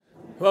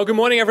Well, good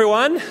morning,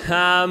 everyone.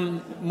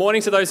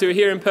 Morning to those who are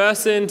here in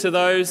person, to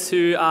those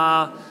who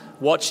are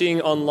watching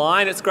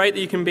online. It's great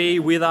that you can be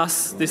with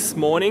us this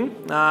morning.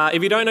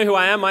 If you don't know who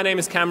I am, my name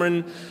is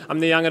Cameron. I'm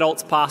the young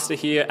adults pastor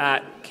here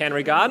at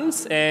Canterbury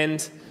Gardens,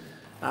 and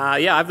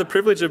I have the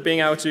privilege of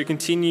being able to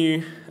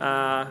continue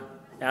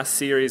our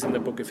series in the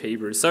book of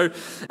Hebrews. So,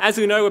 as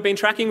we know, we've been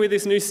tracking with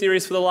this new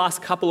series for the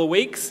last couple of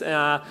weeks,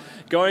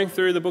 going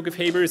through the book of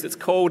Hebrews. It's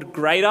called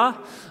Greater,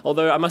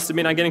 although I must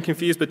admit I'm getting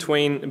confused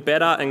between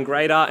better and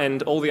greater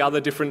and all the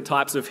other different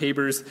types of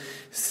Hebrews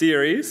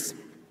series.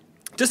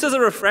 Just as a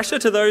refresher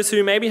to those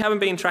who maybe haven't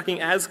been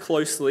tracking as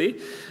closely,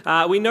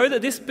 we know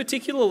that this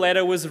particular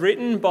letter was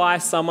written by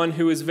someone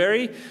who was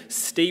very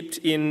steeped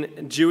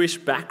in Jewish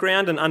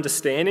background and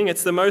understanding.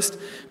 It's the most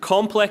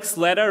complex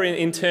letter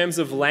in terms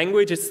of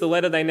language. It's the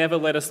letter they never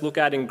let us look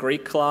at in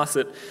Greek class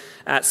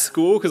at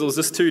school because it was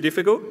just too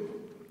difficult.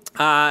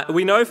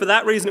 We know for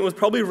that reason it was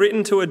probably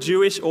written to a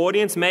Jewish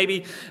audience,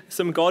 maybe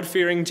some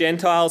God-fearing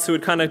Gentiles who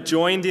had kind of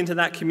joined into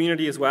that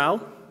community as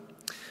well.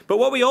 But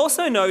what we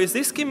also know is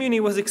this community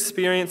was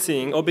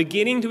experiencing or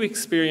beginning to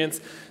experience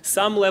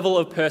some level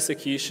of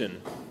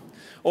persecution,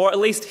 or at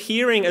least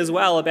hearing as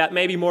well about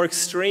maybe more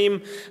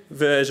extreme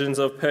versions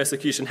of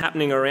persecution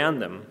happening around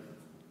them.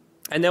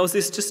 And there was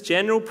this just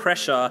general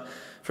pressure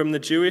from the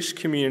Jewish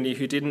community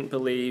who didn't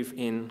believe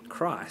in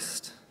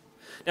Christ.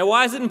 Now,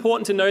 why is it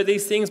important to know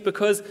these things?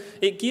 Because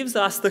it gives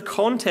us the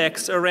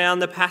context around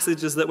the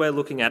passages that we're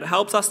looking at. It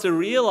helps us to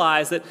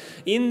realize that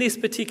in this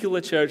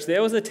particular church,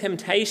 there was a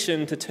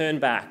temptation to turn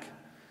back.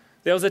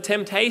 There was a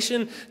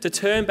temptation to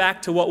turn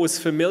back to what was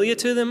familiar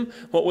to them,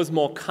 what was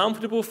more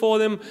comfortable for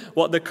them,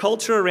 what the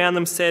culture around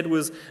them said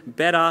was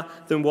better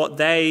than what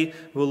they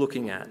were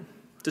looking at.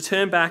 To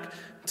turn back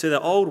to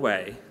the old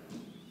way,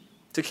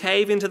 to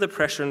cave into the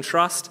pressure and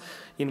trust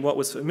in what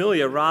was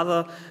familiar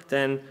rather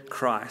than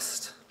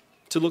Christ.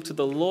 To look to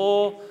the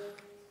law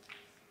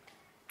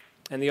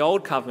and the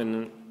old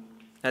covenant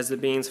as the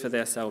means for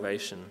their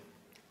salvation.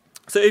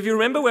 So if you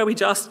remember where we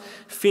just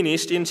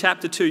finished in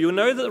chapter 2, you'll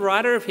know that the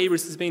writer of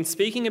Hebrews has been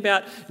speaking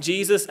about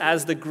Jesus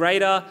as the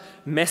greater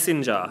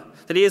messenger,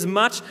 that he is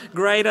much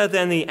greater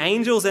than the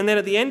angels. And then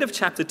at the end of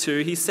chapter 2,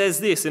 he says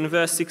this in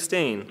verse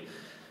 16,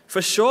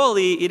 "For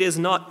surely it is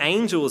not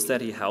angels that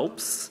he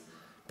helps,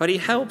 but he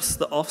helps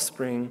the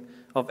offspring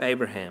of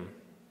Abraham.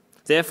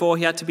 Therefore,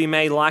 he had to be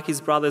made like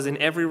his brothers in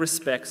every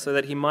respect so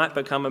that he might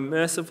become a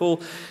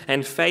merciful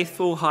and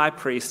faithful high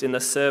priest in the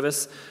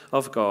service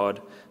of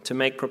God to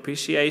make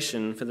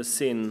propitiation for the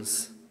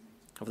sins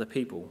of the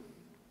people."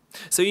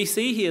 So you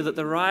see here that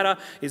the writer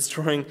is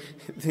drawing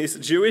this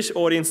Jewish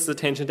audience's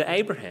attention to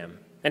Abraham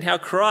and how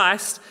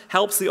Christ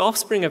helps the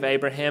offspring of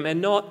Abraham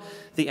and not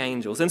the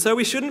angels. And so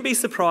we shouldn't be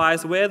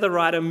surprised where the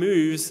writer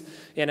moves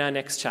in our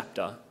next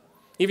chapter.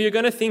 If you're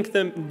going to think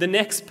the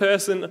next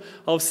person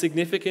of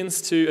significance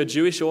to a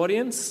Jewish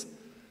audience,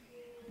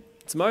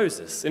 it's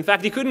Moses. In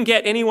fact, you couldn't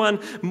get anyone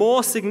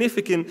more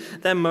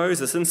significant than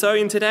Moses. And so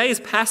in today's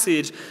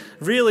passage,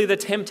 really the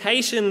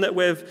temptation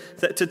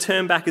that to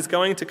turn back is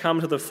going to come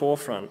to the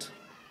forefront.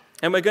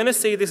 And we're going to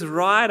see this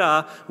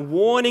writer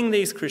warning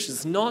these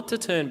Christians not to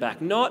turn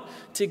back, not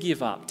to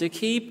give up, to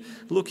keep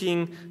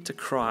looking to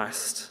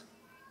Christ,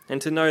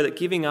 and to know that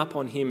giving up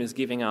on him is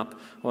giving up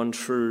on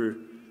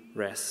true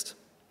rest.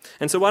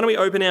 And so why don't we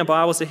open our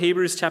Bibles to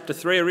Hebrews chapter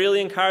 3. I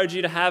really encourage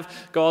you to have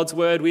God's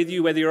word with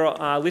you, whether you're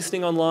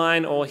listening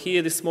online or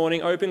here this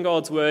morning. Open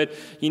God's word.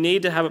 You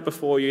need to have it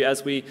before you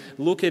as we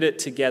look at it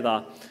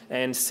together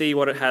and see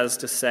what it has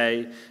to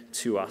say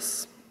to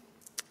us.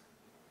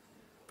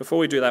 Before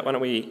we do that, why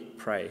don't we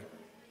pray?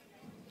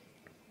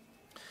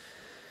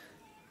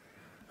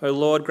 O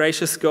Lord,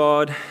 gracious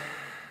God,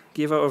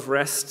 giver of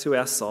rest to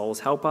our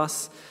souls, help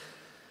us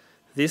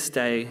this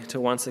day to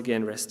once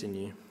again rest in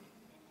you.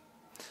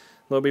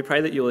 Lord, we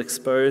pray that you'll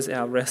expose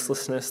our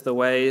restlessness, the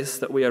ways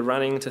that we are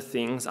running to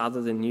things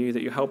other than you,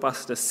 that you help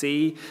us to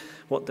see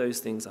what those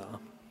things are.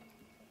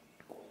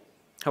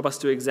 Help us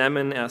to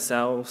examine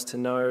ourselves, to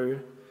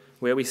know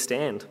where we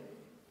stand.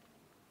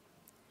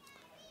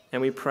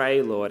 And we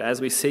pray, Lord,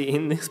 as we see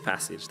in this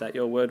passage, that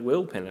your word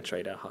will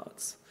penetrate our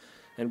hearts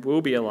and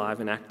will be alive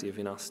and active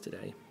in us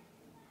today.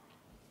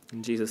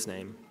 In Jesus'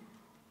 name,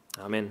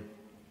 amen.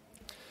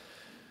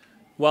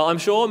 Well, I'm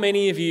sure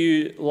many of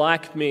you,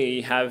 like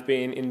me, have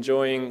been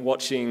enjoying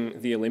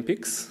watching the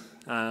Olympics.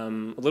 A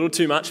little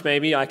too much,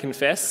 maybe, I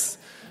confess.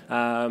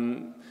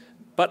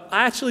 But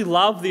I actually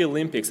love the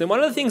Olympics. And one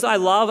of the things I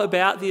love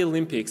about the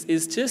Olympics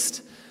is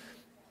just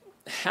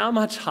how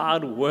much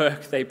hard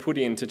work they put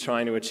into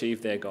trying to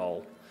achieve their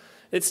goal.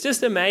 It's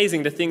just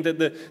amazing to think that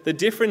the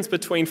difference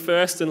between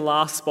first and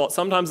last spot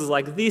sometimes is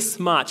like this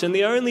much. And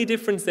the only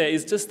difference there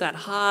is just that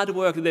hard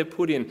work that they've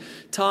put in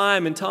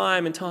time and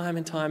time and time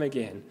and time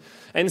again.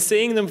 And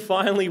seeing them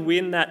finally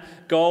win that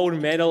gold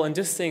medal and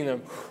just seeing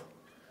them,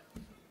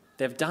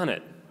 they've done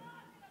it.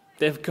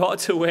 They've got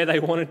to where they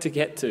wanted to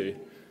get to.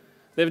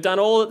 They've done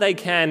all that they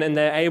can and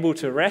they're able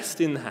to rest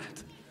in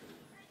that.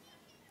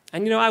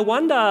 And I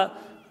wonder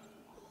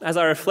as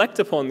I reflect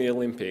upon the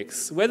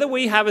Olympics, whether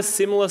we have a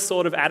similar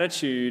sort of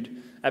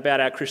attitude about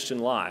our Christian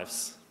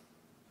lives.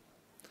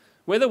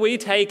 Whether we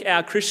take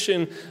our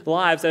Christian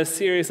lives as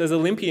serious as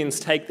Olympians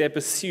take their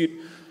pursuit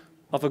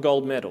of a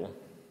gold medal.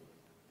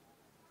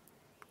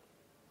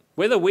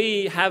 Whether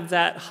we have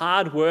that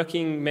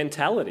hard-working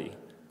mentality.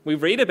 We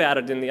read about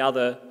it in the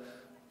other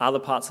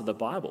parts of the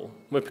Bible.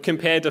 We're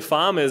compared to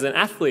farmers and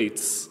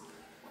athletes.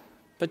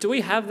 But do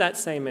we have that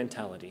same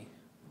mentality?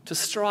 To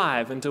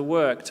strive and to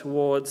work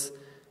towards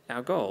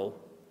our goal?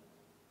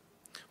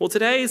 Well,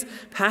 today's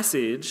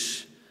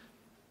passage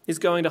is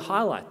going to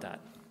highlight that.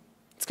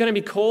 It's going to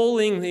be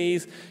calling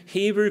these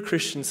Hebrew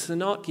Christians to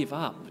not give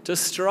up, to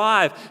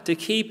strive, to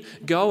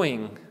keep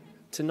going,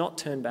 to not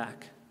turn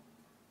back.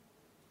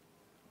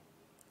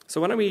 So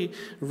why don't we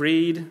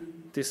read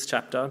this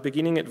chapter,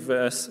 beginning at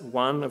verse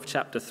 1 of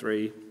chapter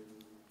 3,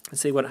 and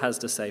see what it has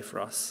to say for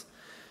us.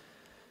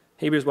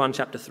 Hebrews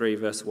chapter 3,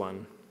 verse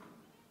 1.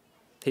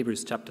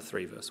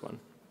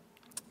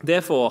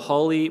 Therefore,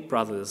 holy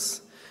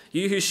brothers,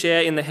 you who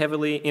share in a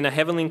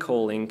heavenly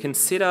calling,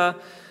 consider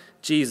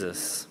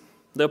Jesus,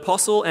 the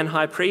apostle and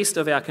high priest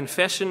of our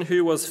confession,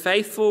 who was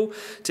faithful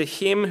to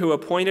him who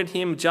appointed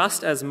him,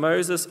 just as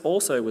Moses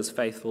also was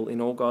faithful in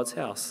all God's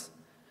house.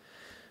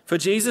 For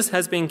Jesus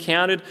has been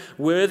counted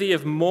worthy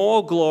of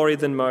more glory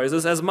than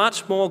Moses, as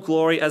much more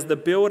glory as the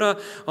builder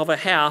of a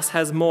house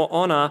has more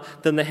honor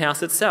than the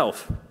house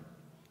itself.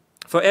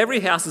 For every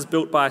house is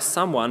built by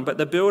someone, but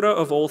the builder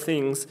of all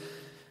things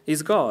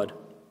is God.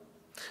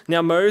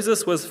 Now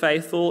Moses was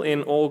faithful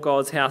in all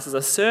God's house as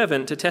a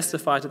servant to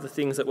testify to the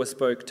things that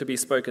were to be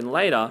spoken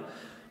later,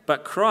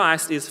 but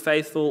Christ is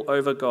faithful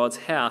over God's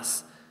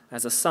house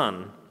as a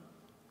son.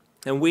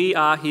 And we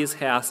are his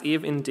house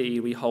if indeed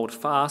we hold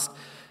fast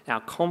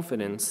our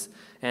confidence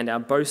and our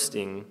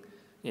boasting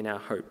in our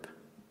hope.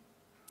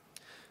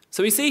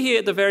 So we see here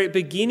at the very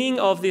beginning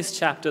of this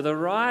chapter, the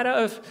writer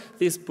of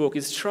this book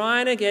is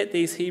trying to get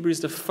these Hebrews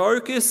to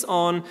focus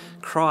on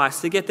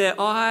Christ, to get their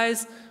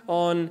eyes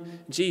on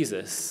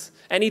Jesus.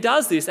 And he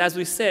does this, as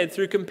we said,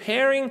 through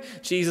comparing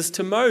Jesus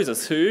to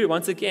Moses, who,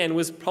 once again,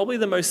 was probably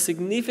the most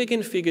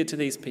significant figure to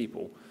these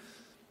people.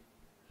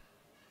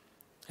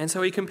 And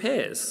so he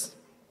compares.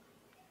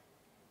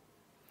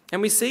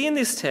 And we see in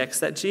this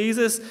text that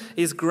Jesus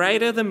is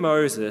greater than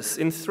Moses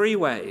in three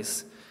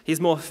ways.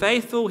 He's more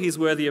faithful, he's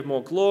worthy of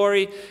more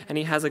glory, and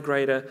he has a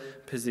greater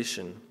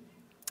position.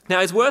 Now,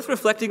 it's worth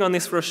reflecting on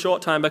this for a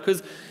short time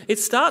because it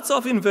starts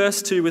off in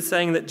verse 2 with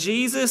saying that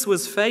Jesus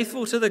was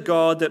faithful to the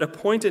God that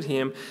appointed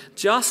him,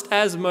 just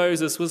as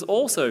Moses was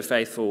also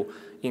faithful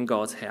in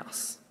God's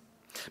house.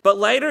 But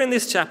later in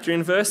this chapter,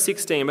 in verse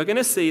 16, we're going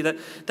to see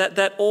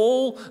that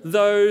all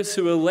those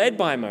who were led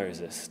by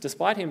Moses,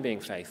 despite him being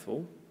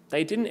faithful,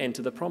 they didn't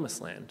enter the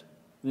promised land.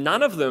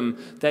 None of them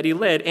that he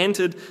led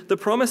entered the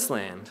promised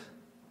land.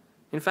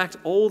 In fact,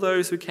 all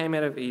those who came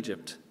out of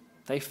Egypt,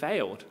 they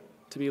failed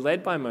to be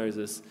led by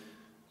Moses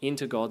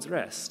into God's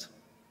rest.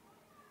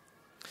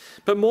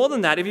 But more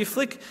than that, if you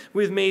flick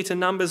with me to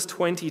Numbers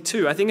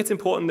 22, I think it's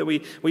important that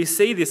we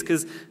see this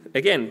because,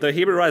 again, the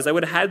Hebrew writers, they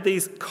would have had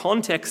these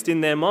context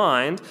in their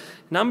mind.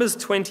 Numbers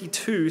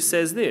 22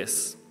 says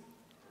this,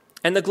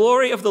 "And the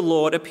glory of the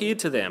Lord appeared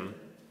to them.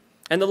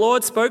 And the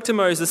Lord spoke to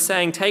Moses,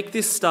 saying, Take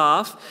this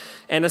staff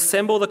and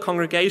assemble the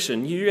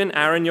congregation, you and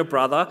Aaron your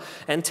brother,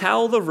 and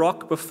tell the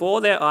rock before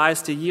their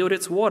eyes to yield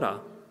its water.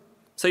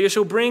 So you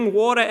shall bring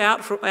water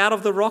out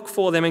of the rock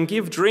for them and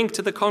give drink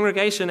to the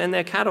congregation and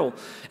their cattle.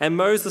 And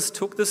Moses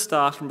took the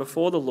staff from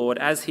before the Lord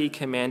as he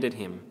commanded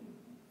him.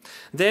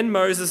 Then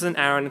Moses and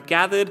Aaron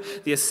gathered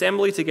the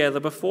assembly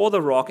together before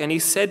the rock, and he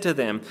said to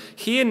them,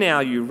 Hear now,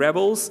 you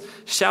rebels,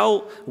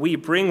 shall we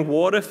bring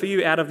water for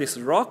you out of this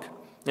rock?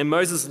 And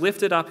Moses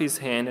lifted up his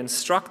hand and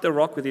struck the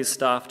rock with his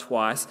staff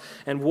twice,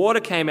 and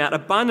water came out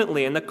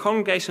abundantly, and the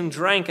congregation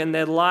drank and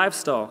their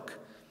livestock.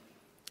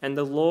 And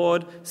the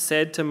Lord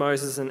said to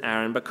Moses and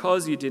Aaron,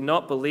 Because you did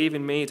not believe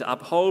in me to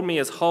uphold me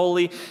as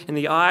holy in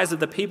the eyes of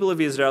the people of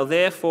Israel,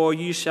 therefore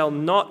you shall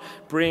not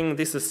bring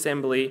this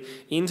assembly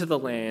into the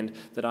land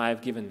that I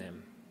have given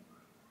them."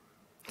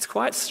 It's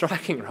quite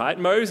striking, right?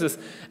 Moses,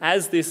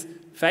 as this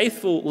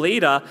faithful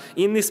leader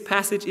in this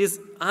passage, is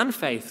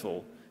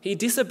unfaithful. He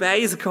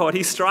disobeys God.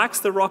 He strikes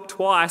the rock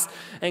twice.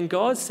 And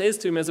God says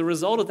to him, as a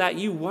result of that,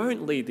 you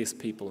won't lead this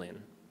people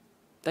in.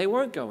 They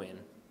won't go in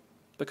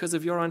because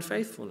of your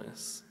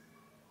unfaithfulness.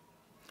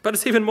 But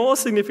it's even more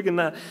significant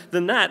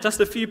than that. Just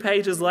a few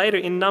pages later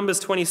in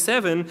Numbers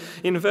 27,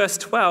 in verse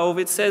 12,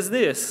 it says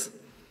this,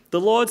 "The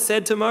Lord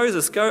said to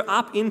Moses, Go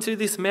up into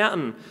this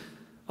mountain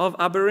of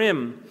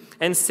Abarim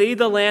and see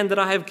the land that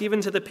I have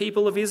given to the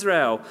people of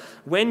Israel.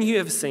 When you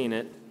have seen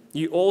it,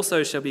 you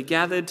also shall be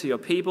gathered to your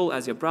people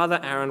as your brother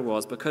Aaron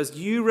was, because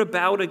you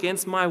rebelled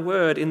against my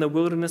word in the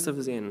wilderness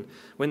of Zin,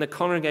 when the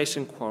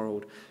congregation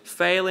quarreled,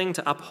 failing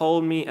to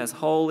uphold me as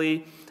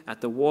holy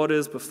at the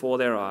waters before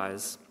their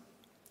eyes.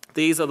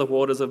 These are the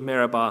waters of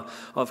Meribah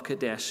of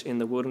Kadesh in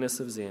the wilderness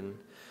of Zin.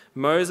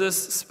 Moses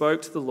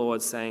spoke to the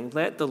Lord, saying,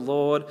 Let the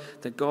Lord,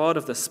 the God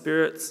of the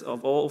spirits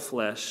of all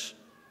flesh,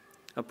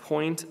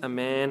 appoint a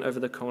man over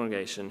the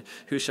congregation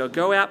who shall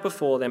go out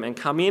before them and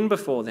come in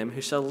before them,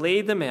 who shall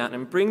lead them out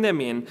and bring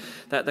them in,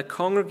 that the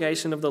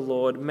congregation of the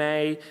Lord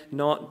may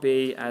not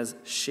be as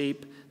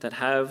sheep that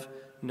have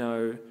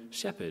no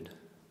shepherd.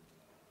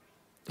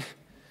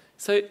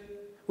 So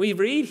we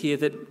read here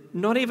that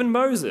not even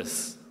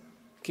Moses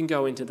can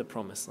go into the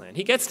promised land.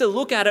 He gets to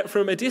look at it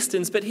from a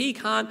distance, but he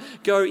can't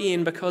go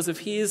in because of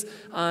his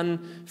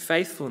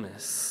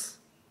unfaithfulness.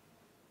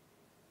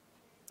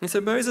 And so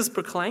Moses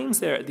proclaims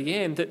there at the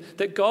end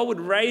that God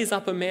would raise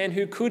up a man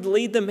who could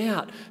lead them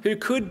out, who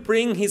could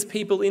bring his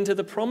people into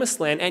the promised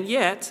land. And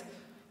yet,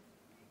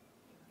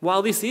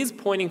 while this is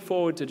pointing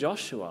forward to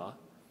Joshua,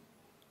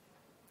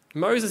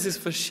 Moses is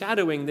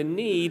foreshadowing the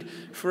need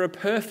for a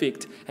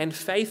perfect and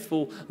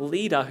faithful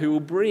leader who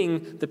will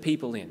bring the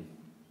people in,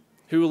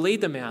 who will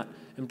lead them out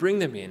and bring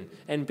them in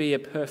and be a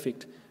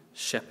perfect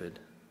shepherd.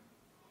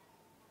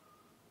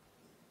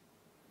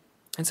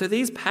 And so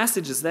these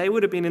passages, they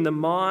would have been in the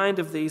mind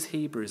of these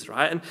Hebrews,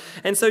 right?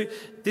 And so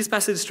this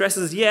passage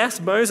stresses,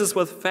 yes, Moses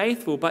was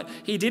faithful, but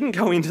he didn't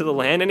go into the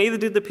land, and neither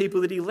did the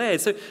people that he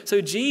led.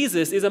 So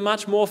Jesus is a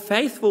much more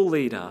faithful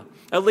leader,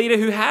 a leader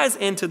who has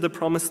entered the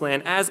promised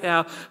land as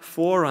our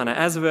forerunner.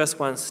 As verse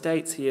 1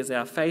 states, he is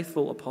our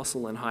faithful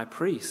apostle and high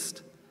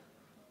priest.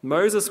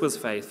 Moses was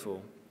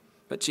faithful,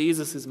 but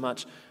Jesus is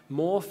much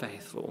more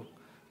faithful,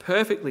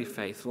 perfectly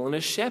faithful, and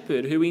a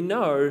shepherd who we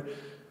know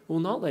will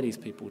not let his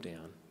people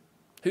down,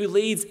 who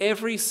leads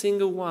every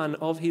single one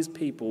of his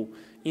people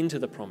into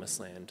the promised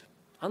land,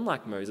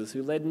 unlike Moses,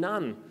 who led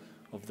none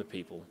of the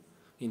people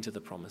into the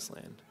promised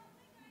land.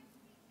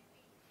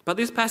 But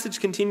this passage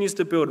continues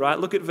to build, right?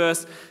 Look at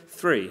verse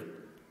 3.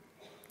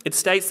 It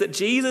states that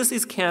Jesus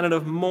is counted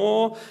of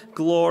more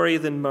glory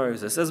than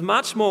Moses, as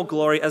much more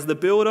glory as the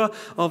builder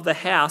of the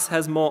house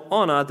has more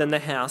honor than the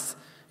house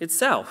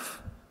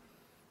itself.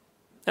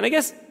 And I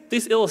guess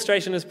this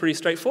illustration is pretty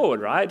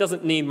straightforward, right? It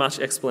doesn't need much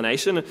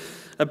explanation.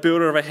 A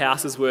builder of a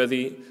house is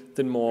worthy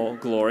than more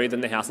glory than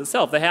the house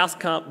itself. The house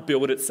can't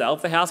build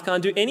itself. The house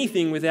can't do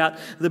anything without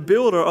the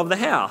builder of the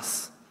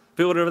house.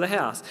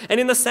 And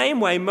in the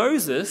same way,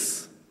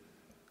 Moses,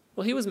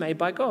 well, he was made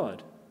by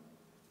God.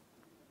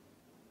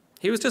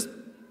 He was just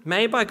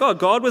made by God.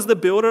 God was the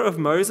builder of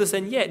Moses,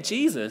 and yet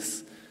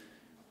Jesus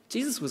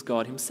was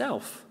God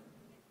himself.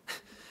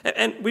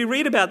 And we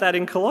read about that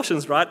in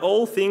Colossians, right?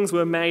 All things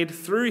were made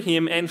through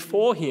him and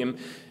for him,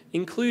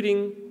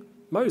 including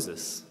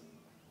Moses.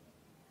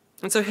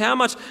 And so how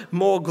much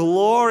more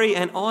glory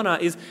and honor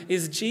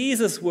is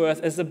Jesus worth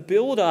as the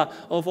builder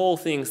of all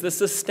things, the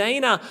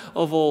sustainer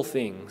of all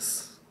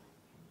things?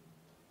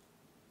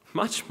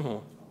 Much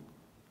more.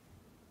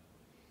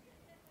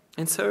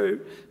 And so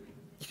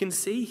you can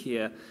see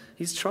here,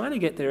 he's trying to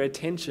get their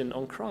attention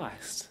on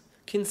Christ.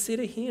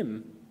 Consider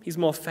him. He's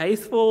more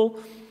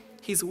faithful.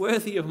 He's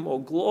worthy of more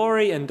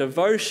glory and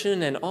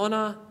devotion and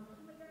honor.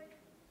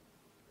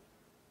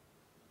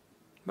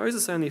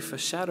 Moses only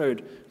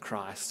foreshadowed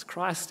Christ.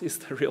 Christ is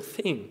the real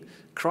thing.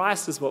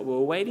 Christ is what we're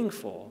waiting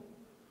for.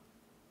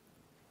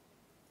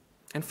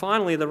 And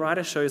finally, the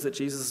writer shows that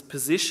Jesus'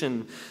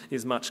 position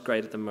is much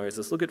greater than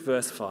Moses. Look at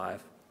verse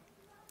 5.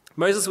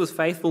 Moses was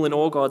faithful in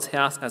all God's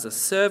house as a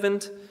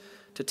servant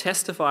to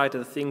testify to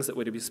the things that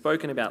were to be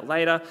spoken about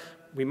later.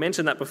 We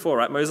mentioned that before,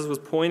 right? Moses was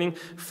pointing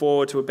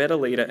forward to a better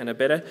leader and a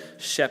better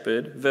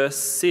shepherd. Verse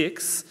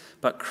 6,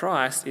 but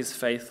Christ is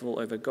faithful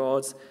over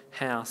God's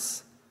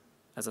house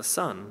as a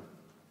son.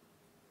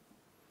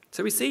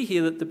 So we see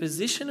here that the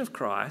position of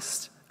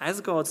Christ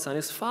as God's son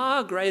is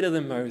far greater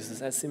than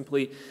Moses as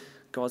simply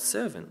God's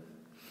servant.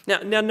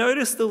 Now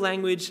notice the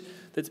language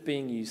that's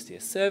being used here,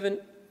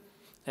 servant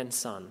and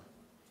son.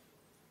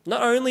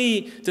 Not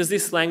only does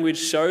this language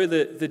show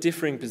the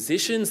differing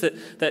positions,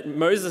 that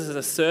Moses as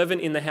a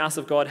servant in the house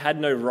of God had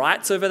no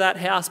rights over that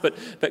house,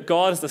 but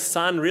God as the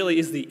son really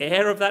is the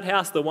heir of that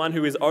house, the one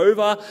who is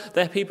over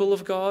the people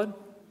of God.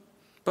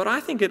 But I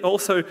think it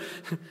also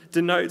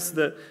denotes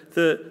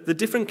the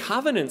different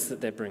covenants that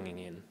they're bringing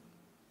in.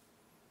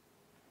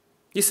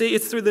 You see,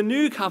 it's through the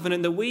new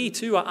covenant that we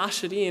too are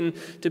ushered in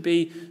to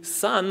be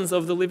sons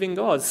of the living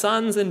God,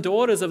 sons and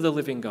daughters of the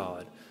living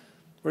God.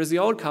 Whereas the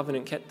old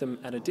covenant kept them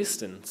at a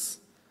distance,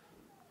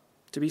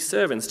 to be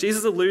servants.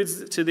 Jesus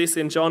alludes to this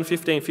in John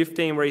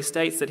 15:15, where he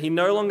states that he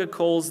no longer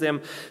calls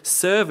them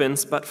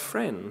servants, but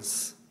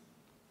friends.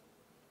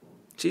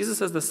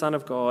 Jesus, as the Son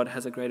of God,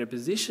 has a greater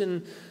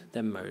position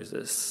than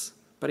Moses,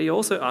 but he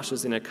also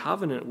ushers in a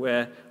covenant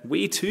where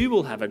we too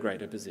will have a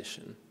greater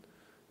position.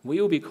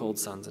 We will be called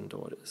sons and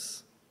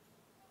daughters.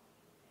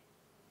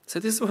 So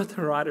this is what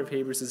the writer of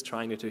Hebrews is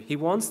trying to do. He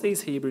wants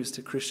these Hebrews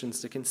to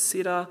Christians to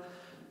consider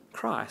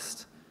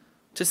Christ,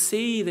 to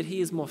see that he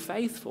is more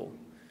faithful.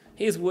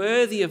 He is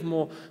worthy of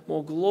more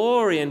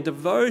glory and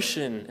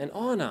devotion and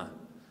honor.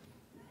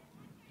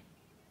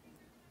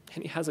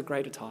 And he has a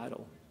greater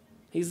title.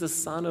 He's the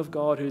Son of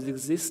God who's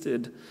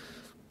existed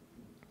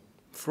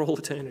for all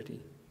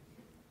eternity.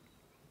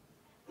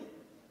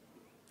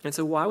 And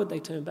so why would they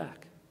turn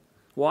back?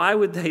 Why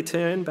would they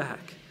turn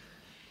back?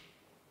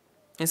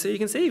 And so you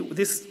can see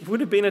this would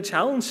have been a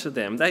challenge to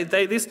them.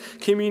 This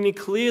community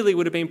clearly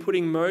would have been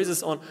putting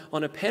Moses on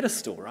a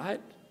pedestal,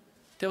 right?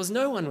 There was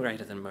no one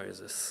greater than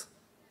Moses.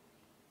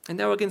 And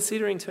they were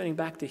considering turning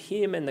back to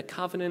him and the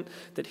covenant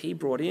that he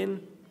brought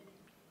in.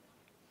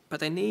 But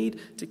they need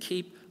to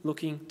keep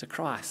looking to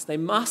Christ. They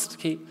must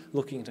keep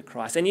looking to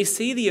Christ. And you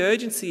see the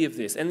urgency of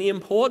this and the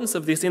importance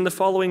of this in the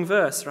following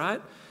verse,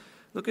 right?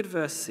 Look at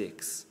verse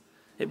 6.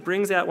 It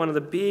brings out one of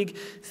the big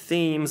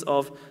themes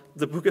of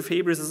the book of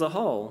Hebrews as a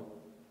whole.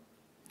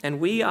 And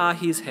we are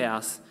his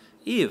house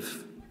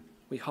if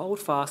we hold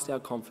fast our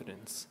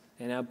confidence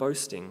and our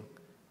boasting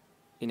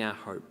in our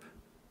hope.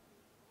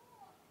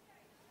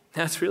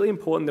 Now, it's really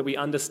important that we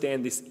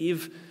understand this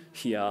if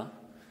here,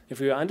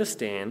 if we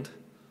understand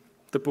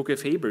the book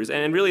of Hebrews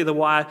and really the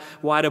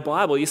wider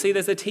Bible. You see,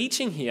 there's a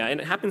teaching here, and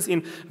it happens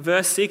in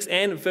verse 6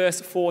 and verse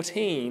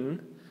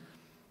 14,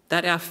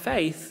 that our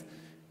faith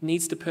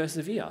needs to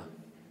persevere,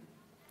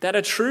 that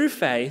a true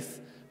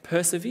faith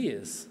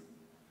perseveres.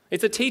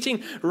 It's a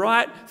teaching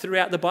right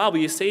throughout the Bible.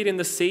 You see it in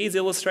the seeds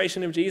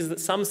illustration of Jesus, that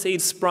some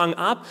seeds sprung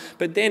up,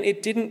 but then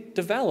it didn't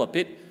develop.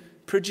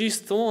 It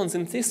produced thorns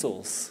and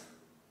thistles.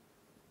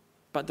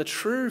 But the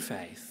true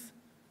faith,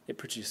 it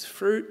produced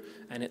fruit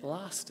and it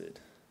lasted.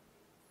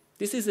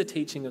 This is the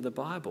teaching of the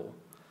Bible,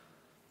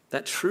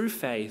 that true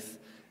faith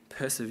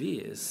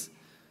perseveres.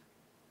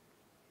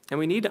 And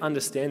we need to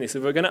understand this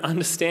if we're going to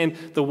understand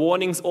the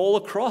warnings all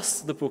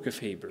across the book of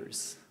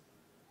Hebrews.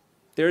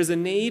 There is a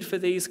need for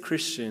these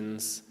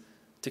Christians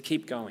to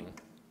keep going,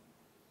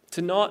 to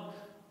not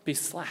be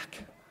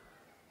slack,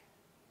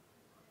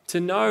 to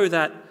know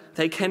that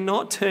they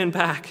cannot turn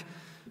back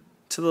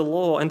to the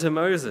law and to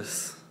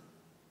Moses.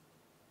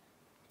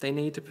 They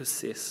need to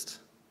persist.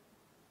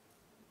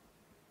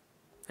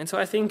 And so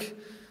I think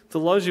the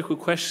logical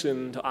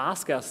question to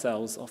ask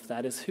ourselves of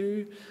that is,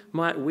 who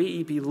might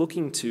we be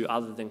looking to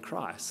other than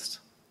Christ?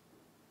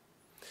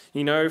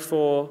 You know,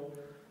 for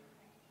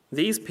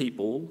these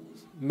people,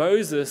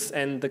 Moses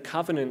and the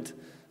covenant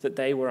that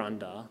they were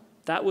under,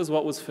 that was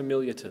what was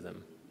familiar to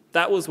them.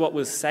 That was what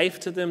was safe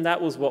to them.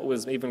 That was what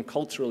was even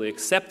culturally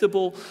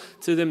acceptable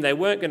to them. They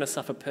weren't going to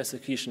suffer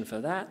persecution for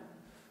that.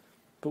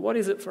 But what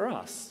is it for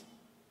us?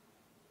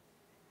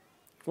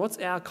 What's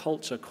our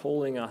culture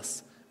calling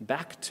us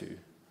back to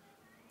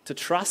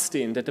trust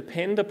in, to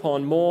depend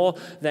upon more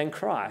than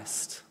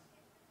Christ?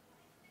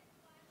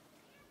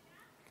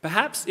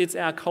 Perhaps it's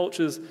our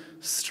culture's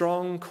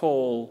strong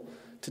call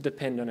to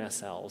depend on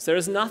ourselves. There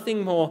is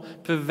nothing more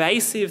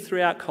pervasive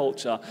throughout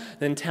culture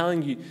than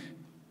telling you,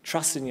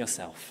 trust in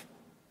yourself.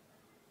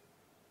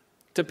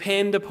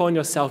 Depend upon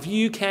yourself.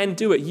 You can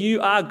do it.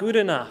 You are good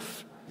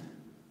enough.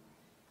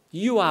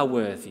 You are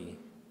worthy.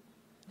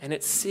 And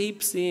it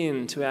seeps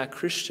into our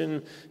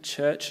Christian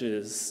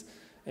churches.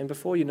 And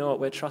before you know it,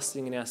 we're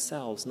trusting in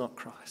ourselves, not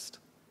Christ.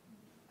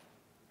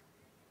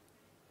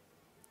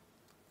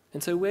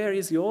 And so where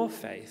is your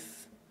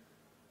faith?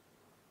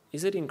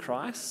 Is it in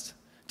Christ?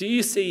 Do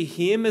you see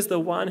him as the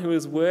one who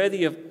is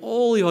worthy of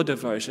all your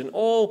devotion,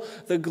 all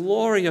the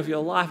glory of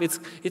your life?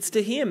 It's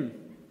to him.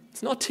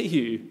 It's not to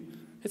you.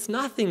 It's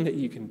nothing that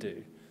you can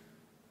do.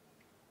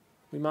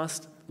 We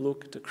must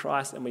look to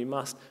Christ and we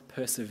must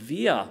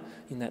persevere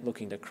in that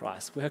looking to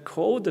Christ. We're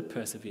called to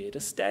persevere, to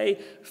stay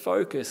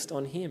focused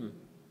on him.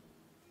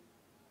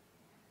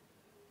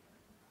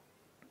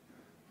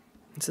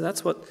 And so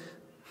that's what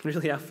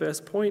really our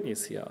first point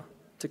is here,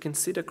 to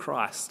consider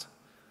Christ,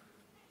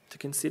 to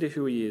consider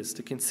who he is,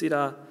 to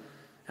consider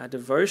our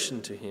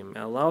devotion to him,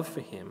 our love for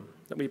him,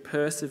 that we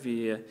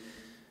persevere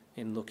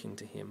in looking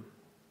to him.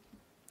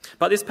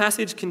 But this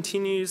passage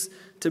continues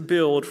to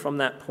build from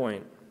that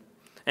point.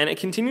 And it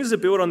continues to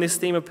build on this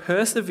theme of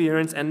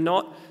perseverance and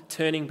not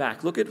turning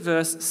back. Look at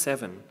verse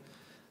 7.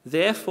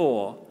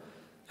 Therefore,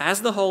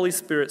 as the Holy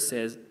Spirit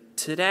says,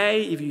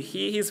 today, if you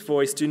hear his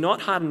voice, do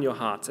not harden your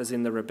hearts as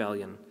in the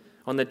rebellion,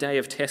 on the day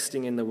of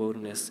testing in the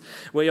wilderness,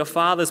 where your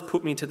fathers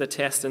put me to the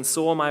test and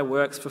saw my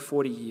works for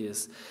 40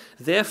 years.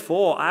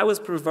 Therefore, I was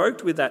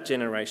provoked with that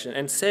generation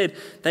and said,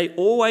 they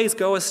always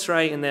go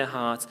astray in their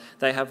hearts.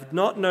 They have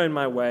not known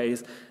my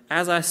ways.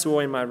 As I saw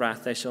in my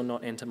wrath, they shall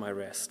not enter my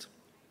rest.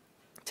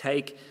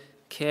 Take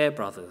care,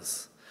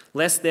 brothers,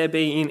 lest there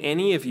be in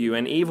any of you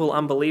an evil,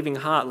 unbelieving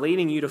heart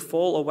leading you to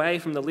fall away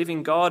from the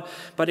living God,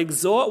 but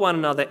exhort one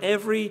another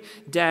every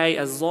day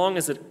as long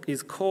as it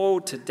is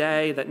called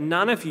today, that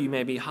none of you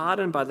may be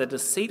hardened by the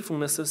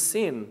deceitfulness of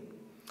sin.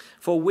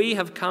 For we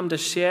have come to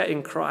share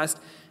in Christ,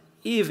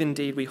 if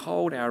indeed we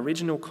hold our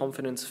original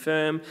confidence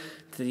firm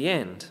to the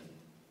end.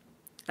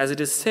 As it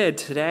is said,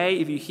 today,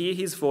 if you hear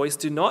his voice,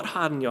 do not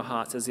harden your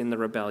hearts as in the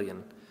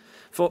rebellion.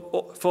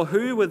 For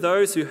who were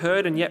those who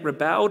heard and yet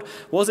rebelled?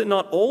 Was it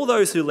not all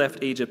those who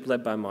left Egypt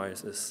led by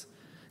Moses?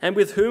 And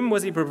with whom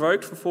was he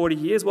provoked for 40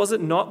 years? Was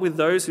it not with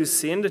those who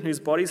sinned and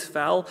whose bodies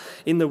fell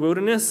in the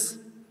wilderness?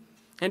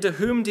 And to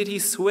whom did he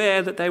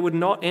swear that they would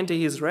not enter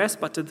his rest,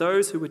 but to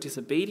those who were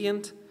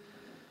disobedient?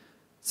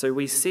 So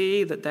we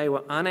see that they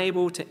were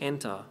unable to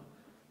enter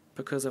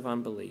because of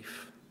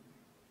unbelief.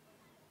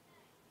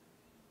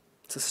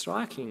 It's a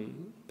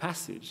striking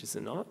passage, is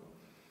it not?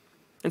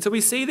 And so we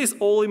see this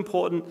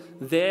all-important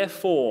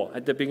therefore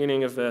at the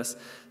beginning of verse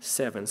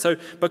 7. So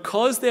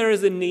because there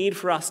is a need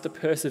for us to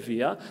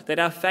persevere, that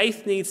our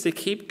faith needs to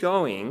keep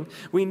going,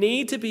 we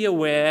need to be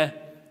aware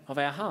of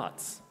our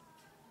hearts.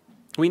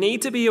 We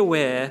need to be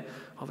aware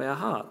of our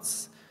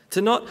hearts.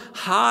 To not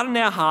harden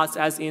our hearts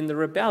as in the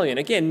rebellion.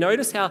 Again,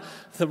 notice how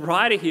the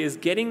writer here is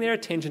getting their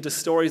attention to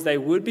stories they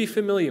would be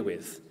familiar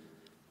with.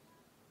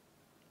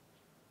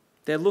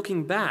 They're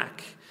looking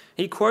back.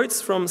 He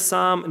quotes from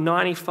Psalm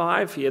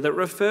 95 here that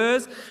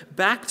refers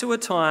back to a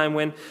time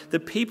when the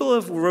people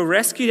were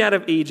rescued out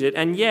of Egypt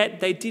and yet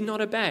they did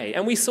not obey.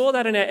 And we saw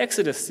that in our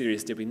Exodus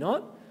series, did we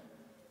not?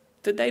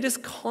 That they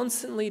just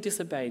constantly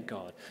disobeyed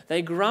God.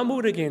 They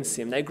grumbled against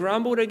him. They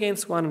grumbled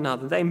against one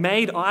another. They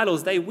made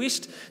idols. They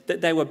wished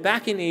that they were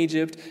back in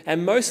Egypt,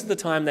 and most of the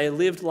time they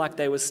lived like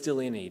they were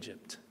still in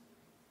Egypt.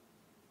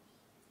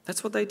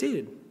 That's what they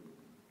did.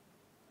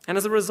 And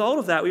as a result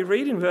of that, we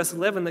read in verse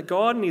 11 that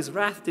God in his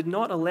wrath did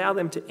not allow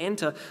them to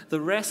enter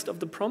the rest of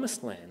the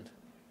promised land.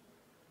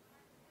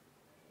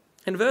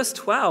 In verse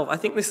 12, I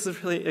think this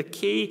is really a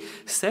key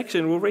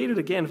section. We'll read it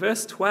again.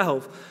 Verse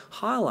 12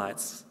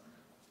 highlights,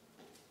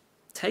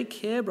 "Take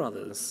care,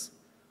 brothers,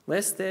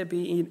 lest there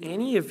be in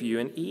any of you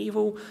an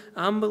evil,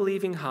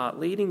 unbelieving heart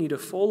leading you to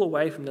fall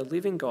away from the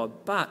living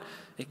God, but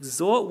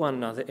exhort one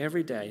another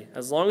every day,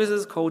 as long as it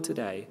is called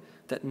today,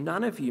 that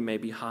none of you may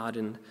be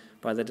hardened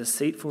by the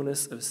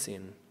deceitfulness of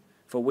sin.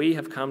 For we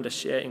have come to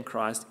share in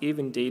Christ, if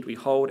indeed we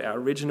hold our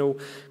original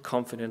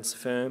confidence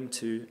firm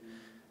to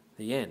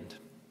the end."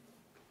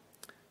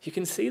 You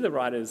can see the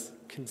writer's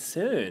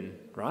concern,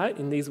 right,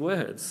 in these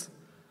words.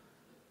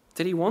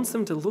 That he wants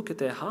them to look at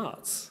their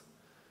hearts,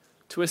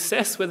 to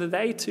assess whether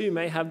they too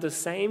may have the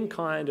same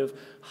kind of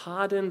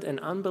hardened and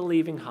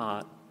unbelieving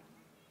heart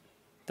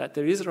that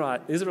the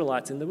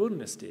Israelites in the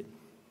wilderness did.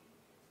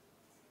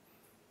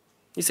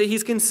 You see,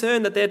 he's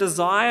concerned that their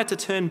desire to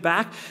turn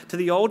back to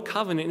the old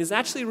covenant is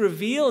actually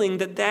revealing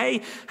that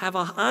they have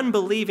an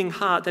unbelieving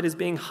heart that is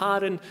being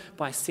hardened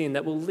by sin,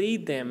 that will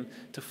lead them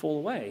to fall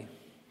away,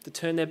 to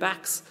turn their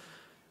backs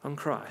on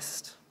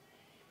Christ.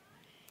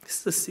 This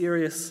is a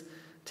serious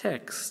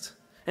text.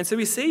 And so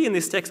we see in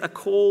this text a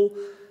call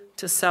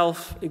to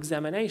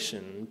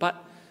self-examination.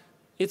 But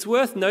it's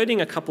worth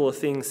noting a couple of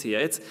things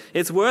here.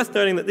 It's worth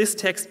noting that this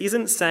text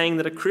isn't saying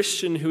that a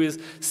Christian who is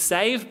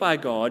saved by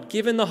God,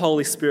 given the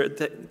Holy Spirit,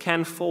 that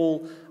can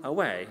fall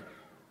away.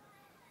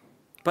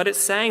 But it's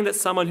saying that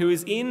someone who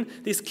is in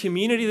this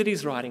community that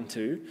he's writing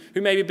to,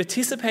 who may be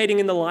participating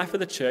in the life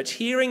of the church,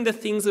 hearing the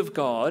things of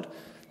God,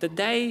 that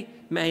they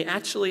may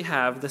actually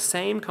have the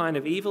same kind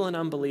of evil and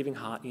unbelieving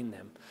heart in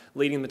them,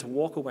 leading them to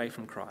walk away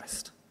from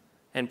Christ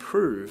and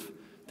prove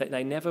that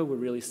they never were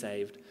really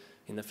saved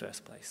in the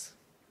first place.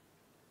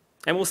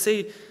 And we'll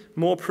see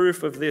more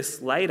proof of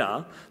this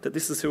later, that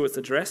this is who it's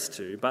addressed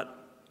to. But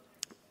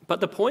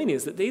the point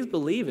is that these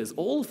believers,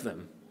 all of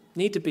them,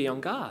 need to be on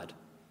guard.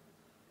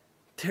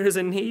 There is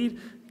a need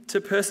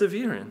to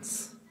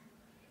perseverance.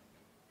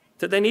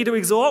 That they need to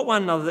exhort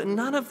one another, that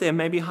none of them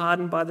may be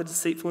hardened by the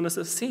deceitfulness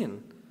of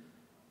sin.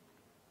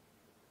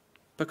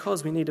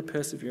 Because we need to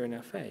persevere in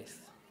our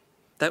faith.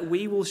 That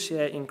we will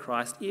share in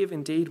Christ if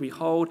indeed we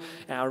hold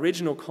our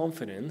original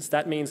confidence.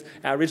 That means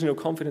our original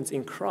confidence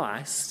in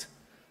Christ,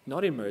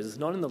 not in Moses,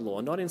 not in the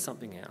law, not in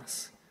something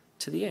else,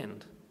 to the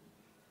end.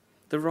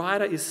 The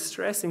writer is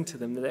stressing to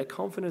them that their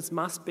confidence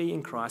must be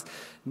in Christ,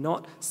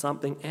 not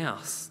something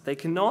else. They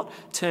cannot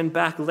turn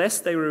back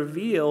lest they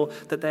reveal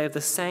that they have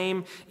the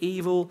same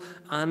evil,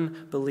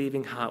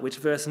 unbelieving heart, which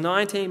verse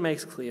 19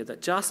 makes clear,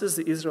 that just as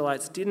the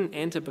Israelites didn't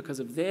enter because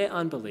of their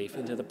unbelief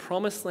into the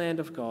promised land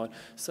of God,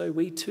 so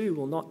we too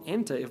will not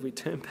enter if we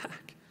turn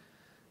back,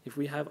 if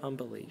we have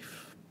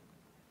unbelief.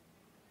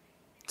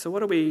 So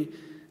what are we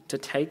to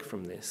take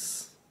from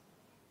this?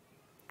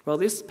 Well,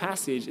 this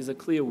passage is a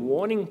clear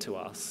warning to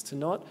us to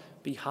not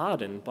be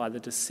hardened by the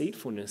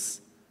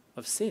deceitfulness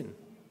of sin.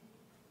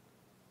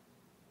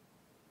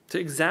 To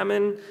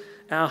examine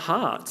our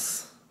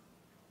hearts,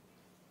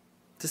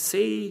 to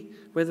see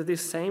whether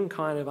this same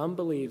kind of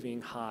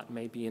unbelieving heart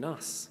may be in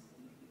us.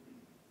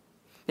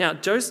 Now,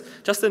 just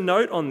a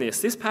note on this.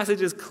 This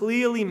passage is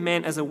clearly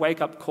meant as a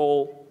wake-up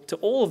call to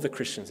all of the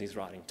Christians he's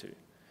writing to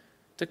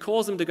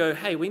cause them to go,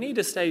 hey, we need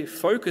to stay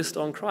focused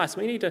on Christ.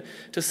 We need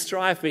to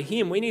strive for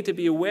him. We need to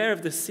be aware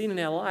of the sin in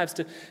our lives,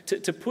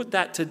 to put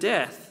that to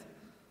death,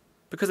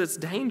 because it's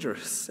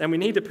dangerous and we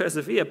need to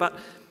persevere. But,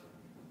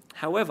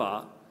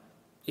 however,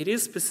 it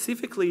is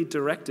specifically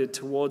directed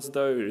towards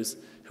those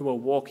who are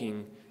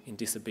walking in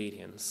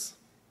disobedience,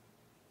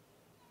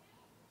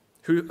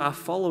 who are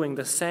following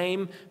the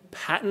same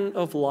pattern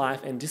of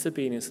life and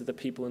disobedience that the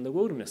people in the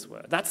wilderness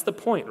were. That's the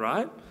point,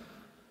 right?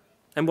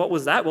 And what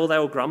was that? Well, they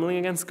were grumbling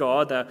against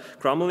God. They were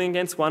grumbling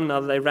against one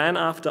another. They ran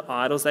after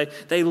idols.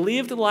 They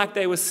lived like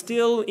they were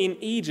still in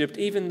Egypt,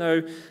 even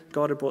though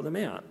God had brought them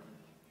out.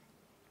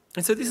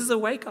 And so this is a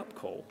wake-up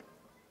call.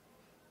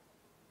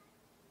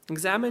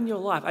 Examine your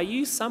life. Are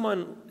you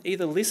someone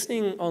either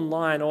listening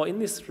online or in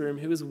this room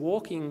who is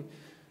walking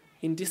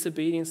in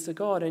disobedience to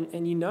God,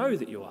 and you know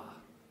that you are?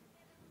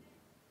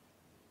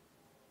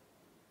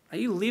 Are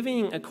you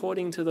living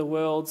according to the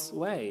world's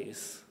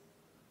ways?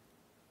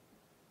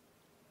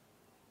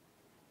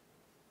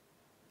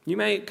 You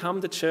may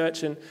come to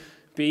church and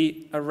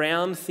be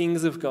around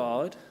things of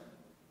God,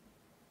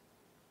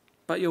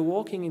 but you're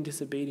walking in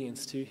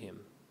disobedience to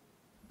Him.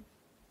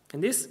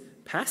 And this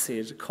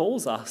passage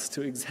calls us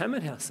to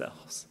examine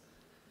ourselves.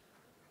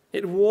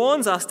 It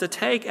warns us to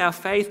take our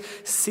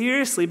faith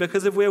seriously,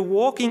 because if we're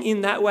walking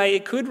in that way,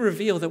 it could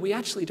reveal that we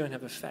actually don't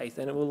have a faith,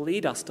 and it will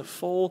lead us to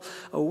fall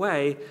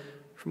away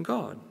from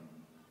God,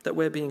 that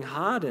we're being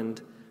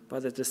hardened by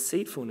the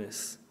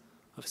deceitfulness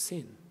of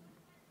sin.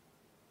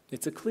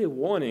 It's a clear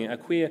warning, a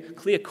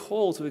clear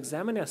call to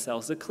examine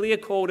ourselves, a clear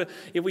call to,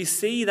 if we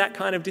see that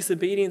kind of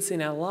disobedience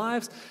in our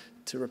lives,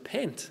 to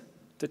repent,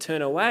 to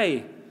turn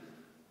away,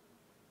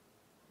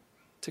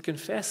 to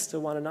confess to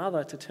one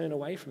another, to turn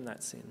away from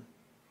that sin.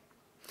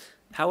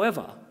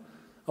 However,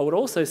 I would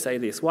also say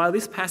this: while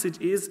this passage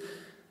is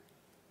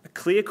a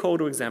clear call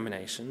to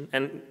examination,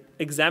 and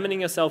examining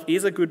yourself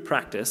is a good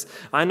practice,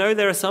 I know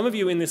there are some of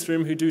you in this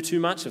room who do too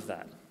much of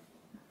that.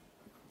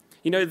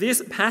 You know,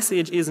 this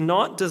passage is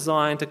not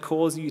designed to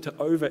cause you to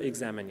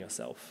over-examine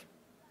yourself.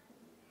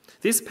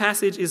 This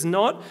passage is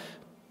not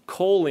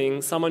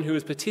calling someone who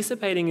is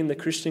participating in the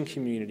Christian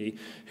community,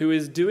 who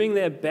is doing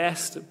their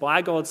best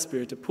by God's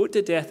Spirit to put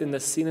to death in the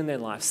sin in their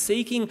life,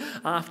 seeking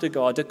after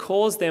God, to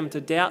cause them to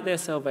doubt their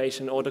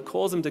salvation or to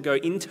cause them to go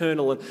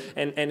internal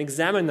and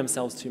examine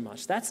themselves too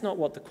much. That's not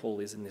what the call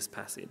is in this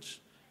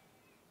passage.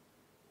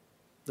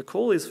 The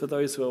call is for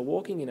those who are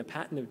walking in a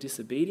pattern of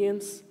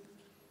disobedience,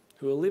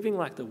 who are living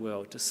like the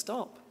world, to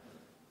stop,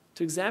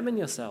 to examine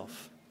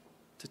yourself,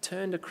 to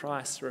turn to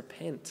Christ, to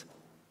repent.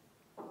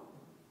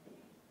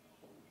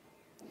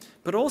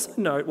 But also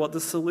note what the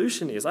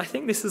solution is. I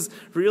think this is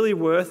really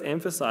worth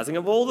emphasizing.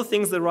 Of all the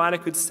things the writer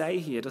could say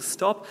here, to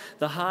stop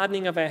the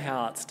hardening of our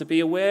hearts, to be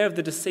aware of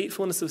the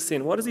deceitfulness of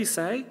sin, what does he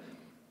say?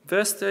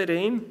 Verse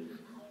 13,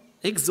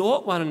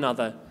 exhort one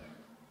another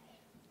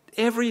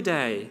every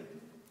day,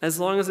 as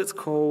long as it's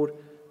called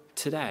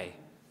today.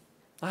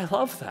 I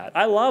love that.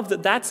 I love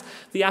that that's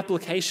the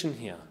application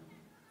here.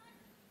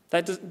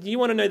 Do you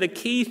want to know the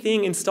key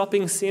thing in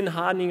stopping sin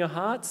hardening your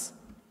hearts?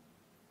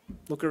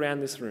 Look around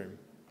this room.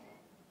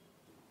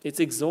 It's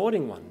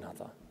exhorting one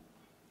another.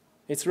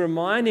 It's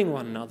reminding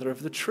one another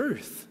of the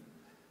truth.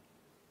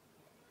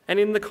 And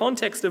in the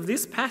context of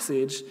this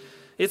passage,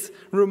 it's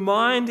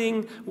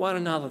reminding one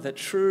another that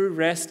true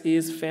rest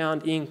is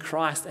found in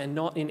Christ and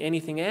not in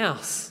anything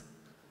else.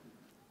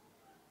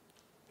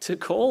 To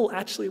call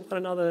actually one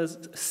another's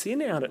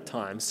sin out at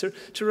times,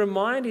 to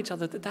remind each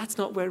other that that's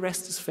not where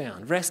rest is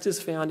found. Rest is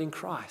found in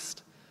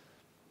Christ.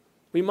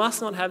 We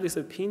must not have this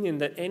opinion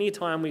that any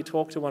time we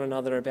talk to one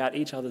another about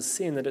each other's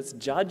sin, that it's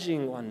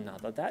judging one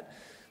another.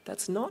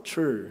 That's not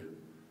true.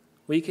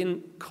 We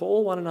can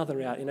call one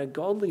another out in a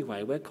godly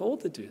way. We're called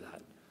to do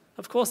that.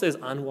 Of course, there's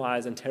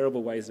unwise and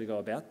terrible ways to go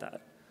about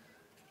that.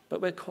 But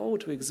we're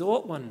called to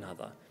exhort one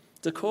another,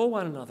 to call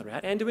one another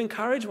out, and to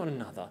encourage one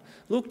another.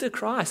 Look to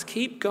Christ.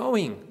 Keep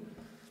going.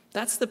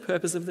 That's the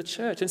purpose of the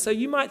church. And so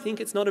you might think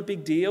it's not a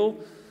big deal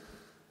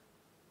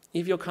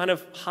if you're kind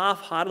of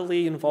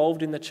half-heartedly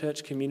involved in the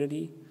church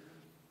community.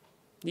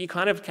 You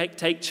kind of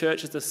take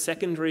church as a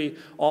secondary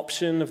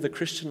option of the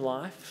Christian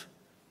life.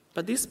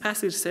 But this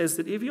passage says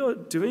that if you're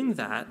doing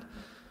that,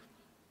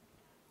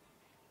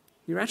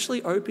 you're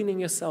actually opening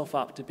yourself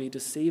up to be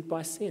deceived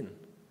by sin,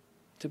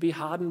 to be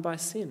hardened by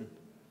sin.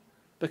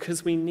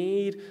 Because we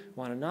need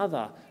one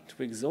another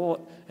to exhort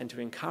and to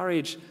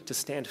encourage, to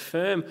stand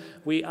firm.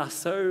 We are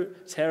so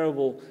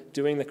terrible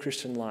doing the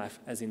Christian life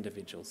as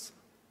individuals.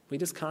 We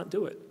just can't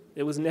do it.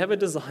 It was never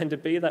designed to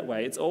be that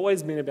way. It's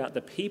always been about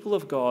the people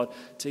of God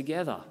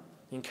together,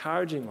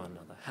 encouraging one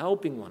another,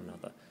 helping one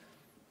another,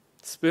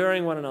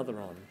 spurring one another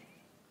on.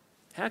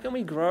 How can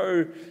we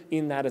grow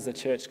in that as a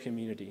church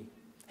community?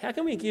 How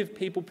can we give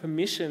people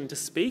permission to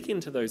speak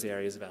into those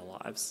areas of our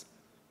lives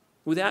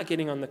without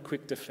getting on the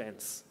quick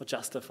defense or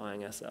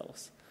justifying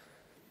ourselves?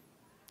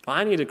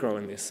 I need to grow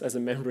in this as a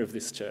member of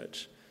this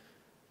church.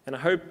 And I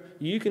hope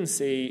you can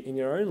see in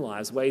your own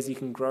lives ways you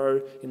can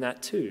grow in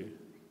that too,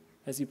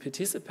 as you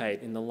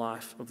participate in the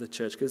life of the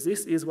church, because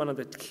this is one of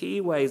the key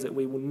ways that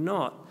we will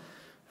not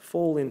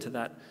fall into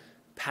that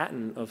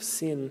pattern of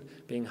sin,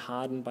 being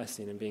hardened by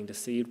sin and being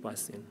deceived by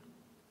sin.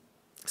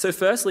 So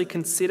firstly,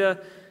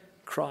 consider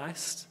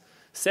Christ.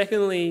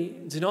 Secondly,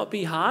 do not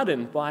be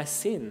hardened by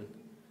sin.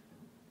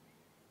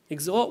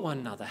 Exhort one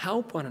another,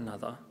 help one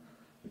another.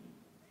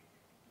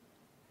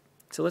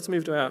 So let's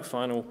move to our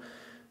final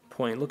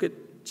point. Look at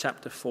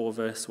chapter 4,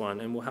 verse 1,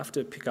 and we'll have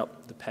to pick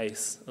up the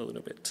pace a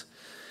little bit.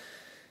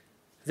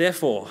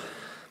 Therefore,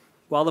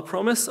 while the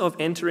promise of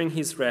entering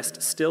his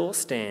rest still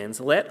stands,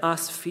 let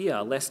us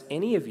fear lest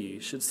any of you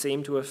should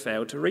seem to have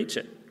failed to reach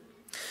it.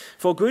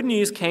 For good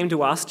news came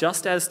to us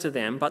just as to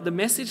them, but the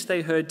message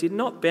they heard did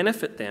not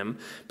benefit them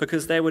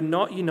because they were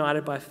not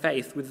united by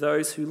faith with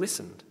those who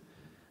listened.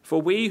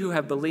 For we who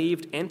have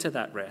believed enter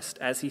that rest,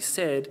 as he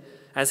said,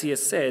 as he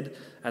has said,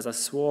 as I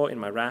swore in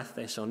my wrath,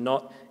 they shall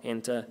not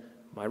enter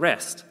my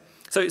rest.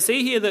 So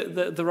see here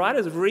that the writer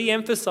is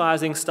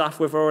re-emphasizing stuff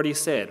we've already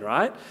said,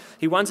 right?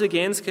 He once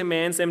again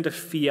commands them to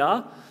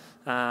fear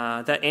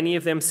that any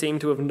of them seem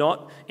to have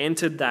not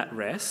entered that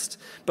rest.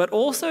 But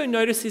also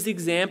notice his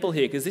example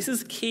here, because this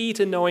is key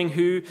to knowing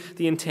who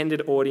the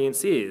intended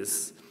audience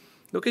is.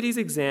 Look at his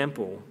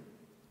example.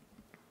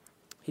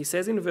 He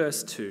says in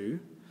verse 2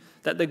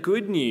 that the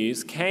good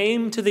news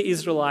came to the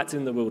Israelites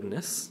in the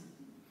wilderness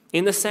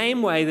in the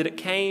same way that it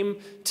came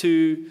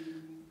to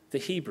the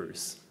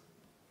Hebrews.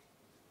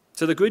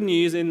 So the good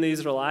news in the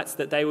Israelites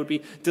that they would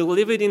be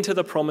delivered into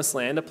the promised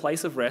land, a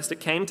place of rest, it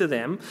came to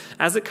them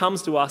as it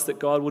comes to us that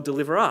God will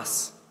deliver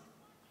us.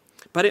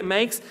 But it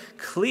makes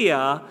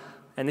clear,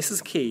 and this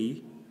is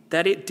key,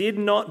 that it did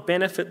not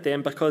benefit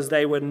them because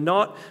they were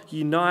not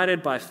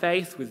united by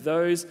faith with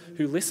those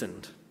who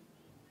listened.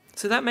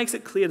 So that makes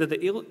it clear that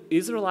the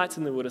Israelites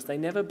in the wilderness, they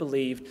never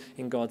believed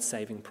in God's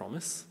saving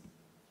promise.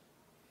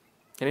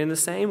 And in the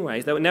same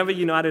way, they were never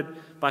united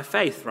by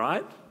faith,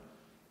 right?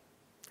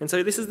 And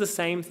so this is the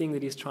same thing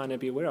that he's trying to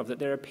be aware of, that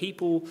there are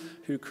people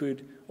who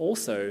could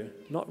also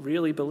not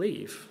really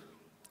believe,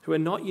 who are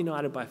not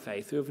united by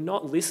faith, who have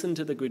not listened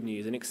to the good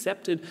news and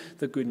accepted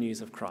the good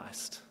news of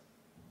Christ.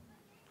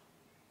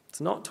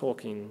 It's not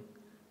talking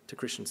to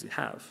Christians who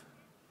have.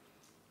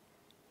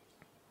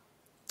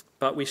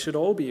 But we should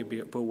all be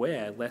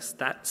beware lest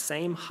that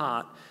same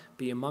heart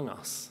be among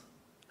us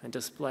and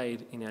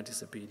displayed in our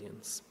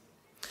disobedience.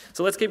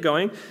 So let's keep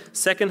going.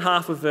 Second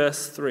half of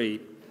verse 3.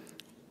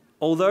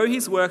 Although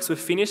his works were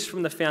finished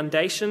from the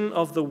foundation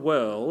of the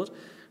world,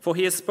 for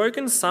he has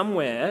spoken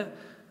somewhere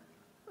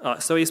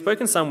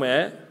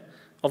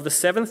of the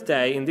seventh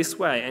day in this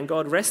way, and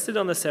God rested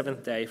on the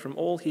seventh day from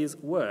all his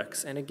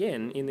works. And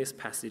again, in this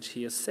passage,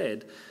 he has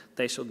said,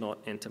 they shall not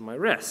enter my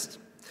rest.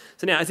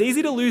 So now, it's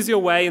easy to lose your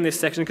way in this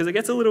section because it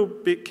gets a little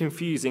bit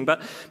confusing,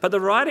 but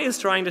the writer is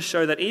trying to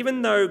show that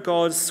even though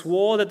God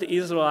swore that the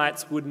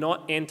Israelites would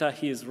not enter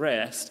his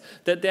rest,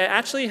 that there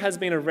actually has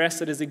been a rest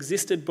that has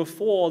existed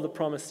before the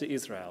promise to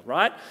Israel,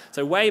 right?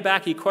 So way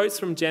back, he quotes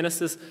from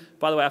Genesis.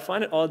 By the way, I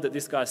find it odd that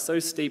this guy's so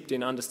steeped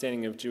in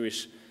understanding of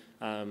Jewish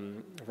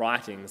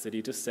writings that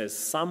he just says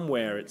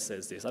somewhere it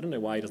says this. I don't know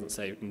why he doesn't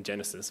say in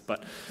Genesis,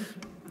 but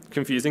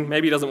confusing.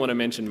 Maybe he doesn't want to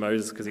mention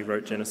Moses because he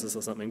wrote Genesis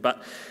or something,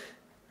 but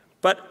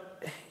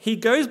he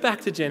goes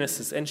back to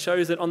Genesis and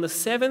shows that on the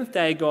seventh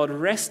day God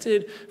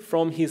rested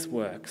from his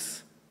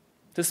works,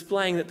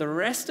 displaying that the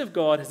rest of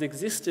God has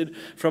existed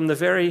from the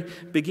very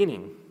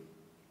beginning.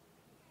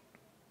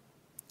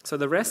 So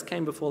the rest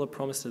came before the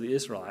promise to the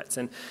Israelites,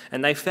 and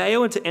they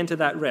failed to enter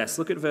that rest.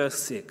 Look at verse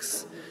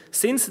 6.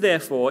 Since,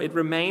 therefore, it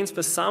remains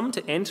for some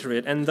to enter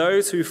it, and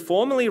those who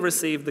formerly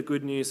received the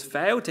good news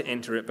failed to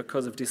enter it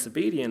because of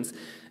disobedience,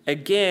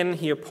 again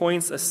he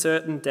appoints a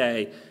certain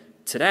day,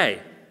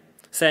 today,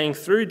 saying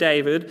through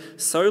David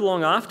so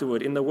long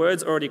afterward in the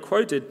words already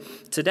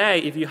quoted, Today,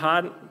 if you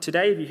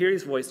hear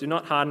his voice, do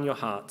not harden your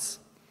hearts.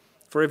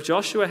 For if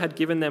Joshua had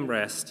given them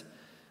rest,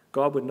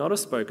 God would not have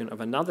spoken of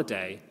another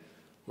day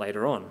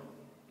later on.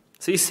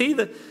 So you see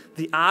the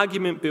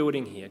argument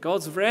building here.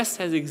 God's rest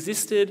has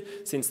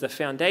existed since the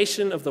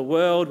foundation of the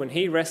world when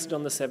he rested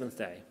on the seventh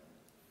day.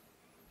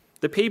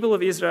 The people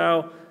of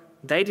Israel,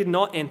 they did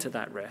not enter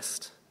that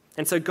rest.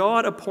 And so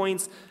God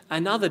appoints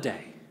another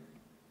day,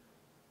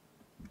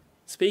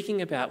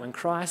 speaking about when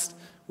Christ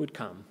would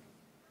come.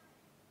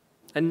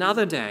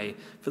 Another day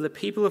for the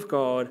people of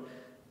God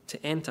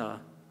to enter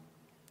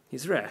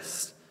his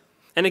rest.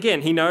 And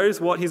again, he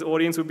knows what his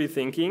audience would be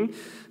thinking.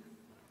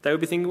 They would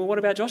be thinking, well, what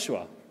about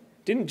Joshua?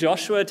 Didn't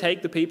Joshua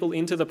take the people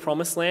into the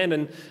promised land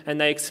and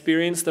they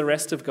experienced the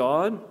rest of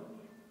God?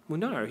 Well,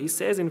 no. He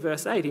says in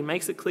verse 8, he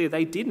makes it clear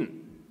they didn't.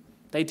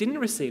 They didn't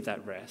receive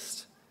that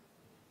rest.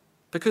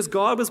 Because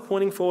God was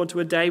pointing forward to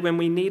a day when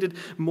we needed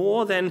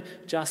more than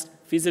just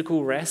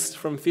physical rest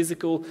from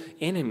physical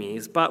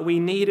enemies, but we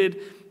needed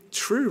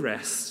true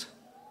rest,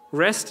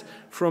 rest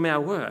from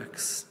our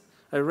works,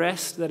 a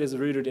rest that is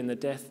rooted in the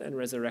death and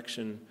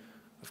resurrection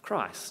of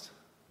Christ.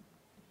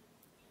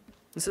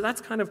 And so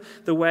that's kind of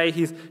the way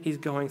he's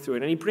going through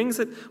it. And he brings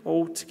it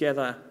all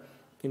together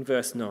in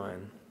verse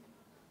 9.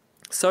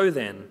 So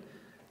then,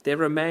 there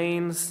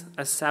remains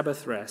a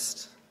Sabbath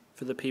rest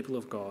for the people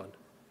of God.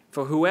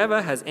 For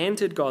whoever has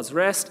entered God's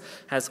rest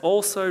has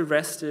also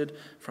rested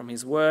from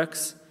his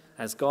works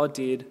as God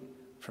did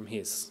from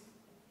his.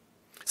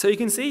 So you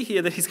can see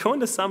here that he's going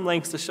to some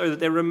lengths to show that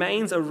there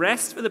remains a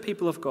rest for the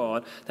people of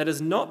God that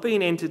has not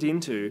been entered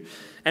into.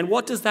 And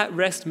what does that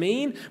rest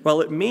mean?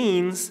 Well, it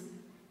means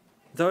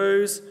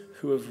those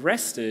who have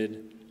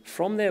rested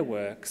from their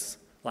works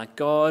like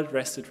God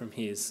rested from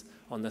his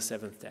on the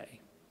seventh day.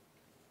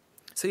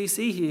 So you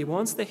see here, he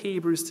wants the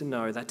Hebrews to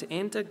know that to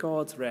enter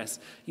God's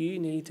rest, you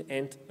need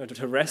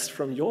to rest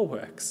from your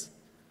works.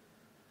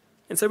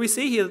 And so we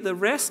see here that the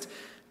rest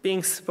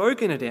being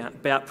spoken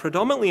about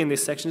predominantly in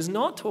this section is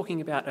not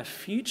talking about a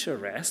future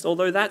rest,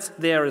 although that's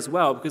there as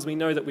well, because we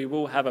know that we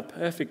will have a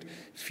perfect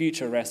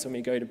future rest when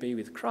we go to be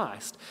with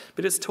Christ.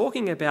 But it's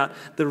talking about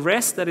the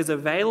rest that is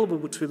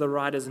available to the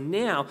writers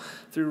now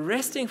through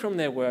resting from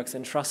their works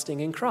and trusting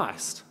in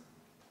Christ.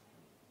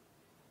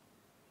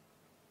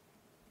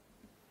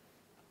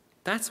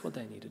 That's what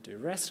they need to do,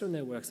 rest from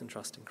their works and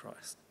trust in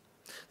Christ.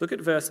 Look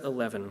at verse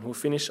 11. We'll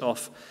finish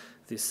off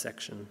this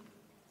section.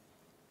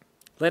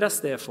 Let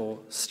us therefore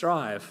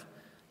strive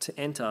to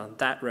enter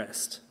that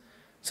rest,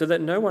 so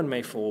that no one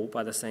may fall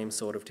by the same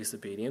sort of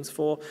disobedience.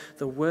 For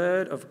the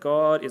word of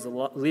God is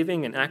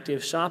living and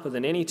active, sharper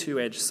than any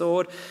two-edged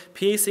sword,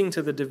 piercing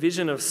to the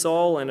division of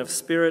soul and of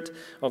spirit,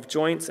 of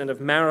joints and of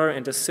marrow,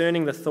 and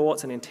discerning the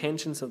thoughts and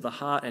intentions of the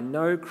heart. And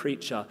no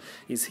creature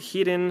is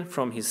hidden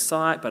from his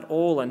sight, but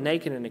all are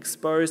naked and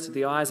exposed to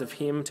the eyes of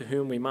him to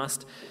whom we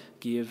must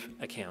give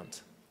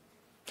account.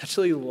 I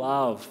actually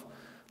love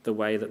the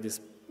way that this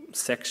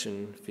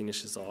section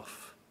finishes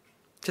off,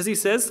 because he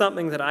says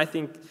something that I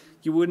think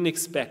you wouldn't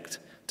expect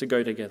to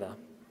go together.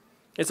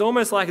 It's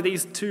almost like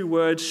these two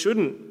words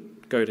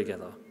shouldn't go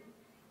together.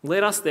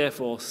 Let us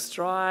therefore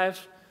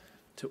strive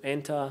to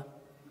enter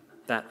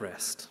that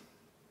rest.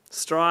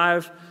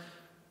 Strive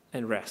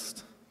and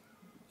rest.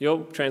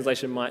 Your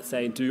translation might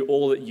say do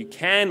all that you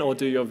can or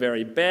do your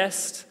very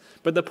best,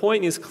 but the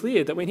point is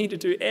clear that we need to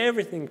do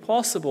everything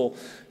possible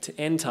to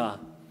enter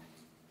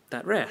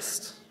that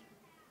rest.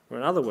 Or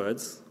in other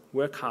words,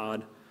 work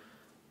hard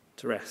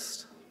to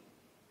rest.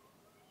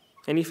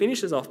 And he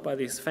finishes off by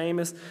these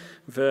famous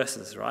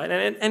verses, right?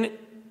 And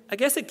I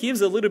guess it gives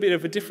a little bit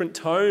of a different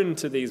tone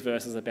to these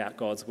verses about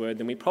God's word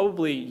than we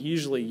probably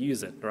usually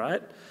use it,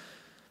 right?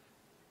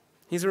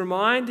 He's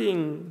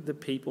reminding the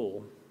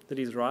people that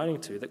he's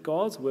writing to that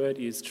God's word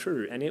is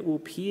true and it will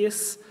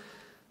pierce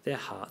their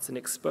hearts and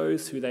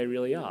expose who they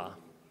really are.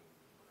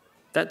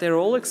 That they're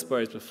all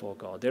exposed before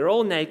God. They're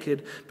all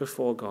naked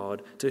before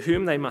God, to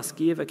whom they must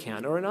give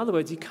account. Or in other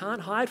words, you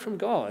can't hide from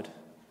God.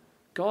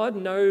 God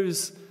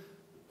knows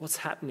what's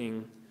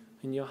happening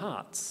in your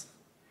hearts.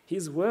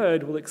 His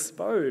word will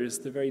expose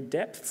the very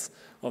depths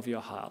of your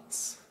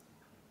hearts.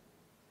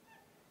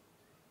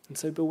 And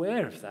so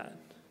beware of that.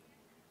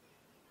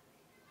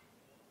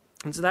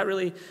 And so that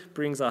really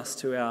brings us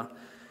to our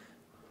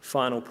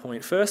final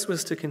point. First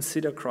was to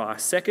consider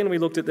Christ. Second, we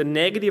looked at the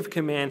negative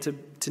command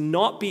to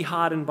not be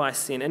hardened by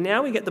sin. And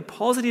now we get the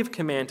positive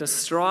command to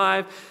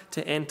strive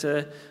to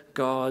enter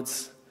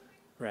God's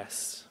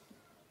rest.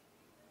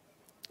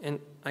 And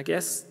I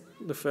guess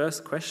the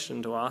first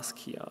question to ask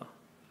here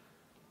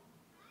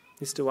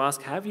is to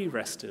ask, have you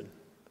rested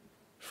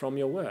from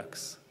your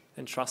works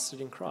and trusted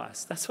in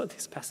Christ? That's what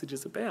this passage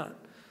is about.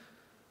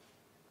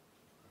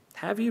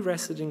 Have you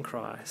rested in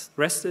Christ,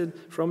 rested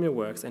from your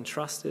works and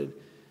trusted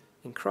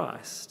in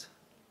Christ?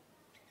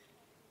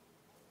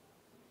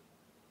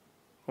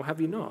 Or have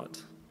you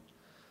not?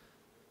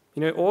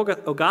 You know,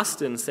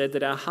 Augustine said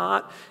that our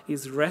heart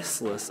is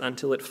restless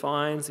until it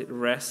finds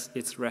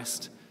its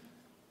rest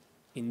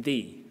in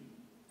thee,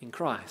 in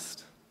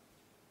Christ.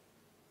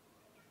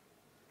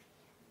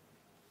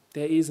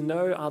 There is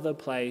no other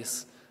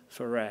place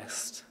for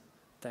rest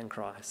than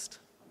Christ.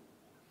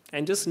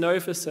 And just know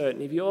for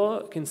certain, if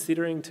you're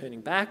considering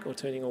turning back or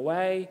turning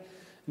away,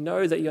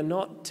 know that you're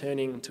not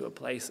turning to a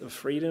place of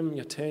freedom,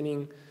 you're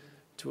turning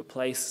to a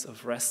place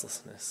of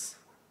restlessness.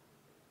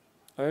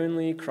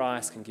 Only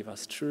Christ can give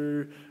us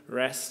true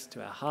rest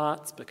to our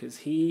hearts because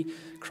he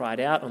cried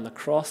out on the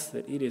cross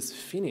that it is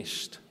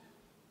finished.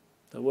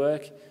 The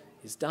work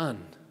is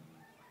done.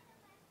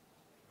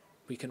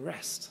 We can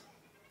rest.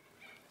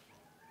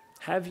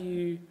 Have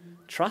you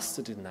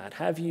trusted in that?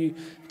 Have you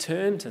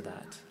turned to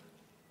that?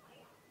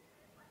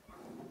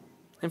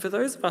 And for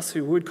those of us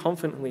who would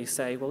confidently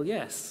say, well,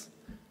 yes,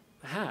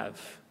 I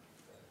have.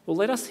 Well,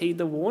 let us heed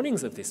the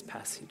warnings of this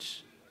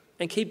passage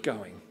and keep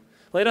going.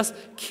 Let us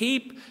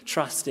keep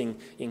trusting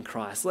in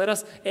Christ. Let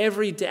us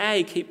every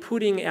day keep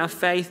putting our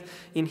faith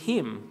in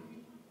him.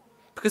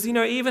 Because, you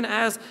know, even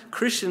as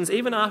Christians,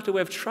 even after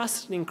we've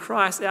trusted in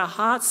Christ, our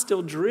hearts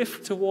still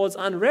drift towards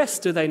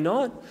unrest, do they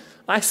not?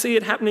 I see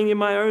it happening in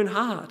my own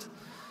heart.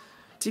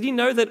 Did you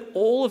know that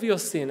all of your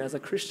sin as a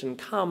Christian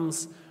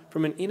comes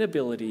from an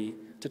inability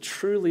to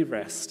truly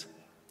rest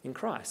in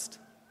Christ?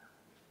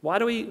 Why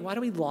do we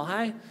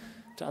lie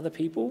to other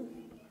people?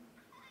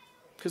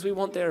 Because we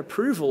want their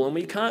approval and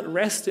we can't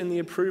rest in the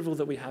approval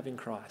that we have in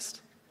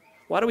Christ.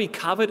 Why do we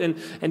covet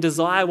and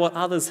desire what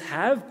others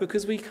have?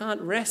 Because we can't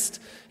rest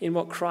in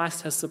what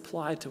Christ has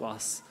supplied to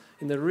us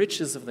in the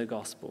riches of the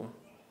gospel.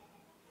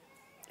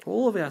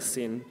 All of our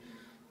sin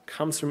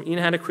comes from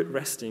inadequate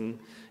resting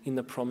in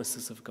the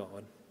promises of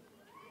God.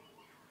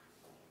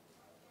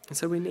 And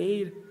so we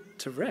need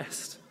to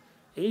rest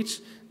each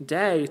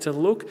day, to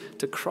look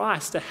to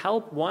Christ, to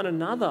help one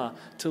another,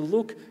 to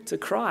look to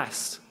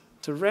Christ,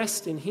 to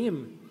rest in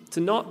him, to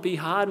not be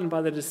hardened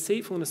by the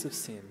deceitfulness of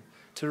sin,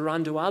 to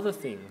run to other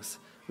things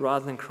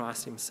rather than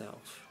Christ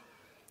himself.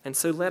 And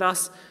so let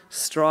us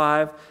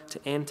strive to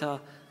enter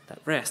that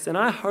rest. And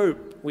I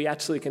hope we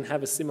actually can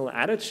have a similar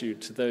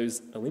attitude to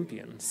those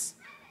Olympians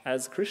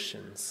as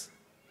Christians.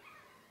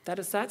 That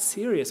it's that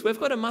serious. We've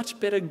got a much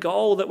better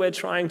goal that we're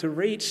trying to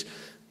reach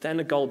than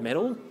a gold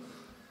medal.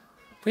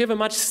 We have a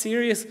much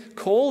serious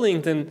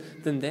calling than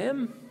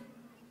them.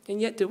 And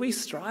yet, do we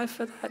strive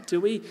for that? Do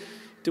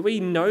we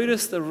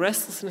notice the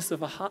restlessness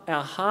of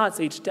our hearts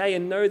each day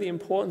and know the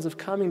importance of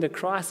coming to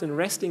Christ and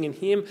resting in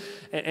Him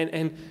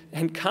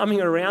and coming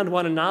around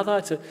one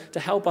another to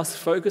help us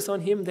focus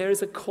on Him? There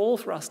is a call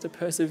for us to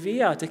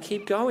persevere, to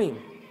keep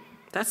going.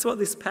 That's what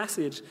this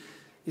passage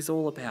is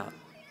all about.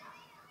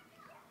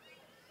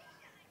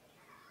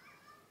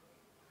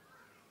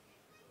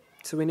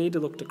 So we need to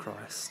look to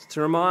Christ,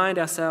 to remind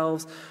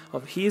ourselves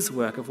of His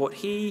work, of what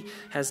He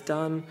has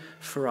done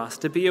for us,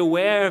 to be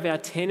aware of our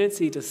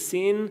tendency to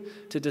sin,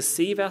 to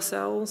deceive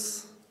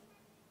ourselves,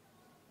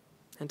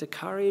 and to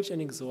encourage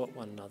and exhort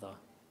one another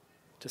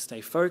to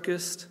stay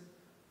focused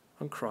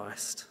on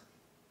Christ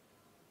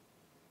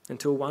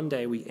until one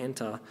day we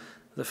enter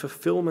the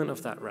fulfillment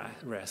of that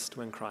rest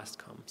when Christ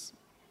comes.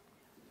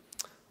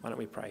 Why don't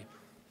we pray?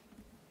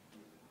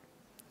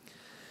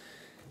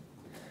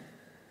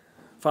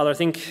 Father, I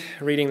think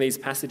reading these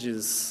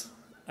passages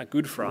are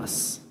good for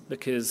us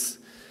because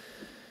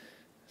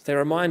they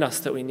remind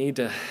us that we need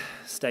to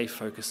stay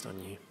focused on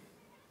You.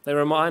 They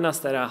remind us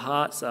that our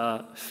hearts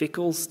are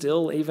fickle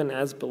still, even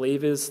as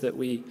believers, that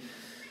we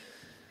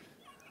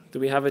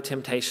have a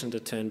temptation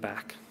to turn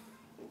back.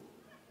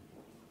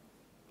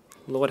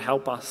 Lord,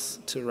 help us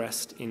to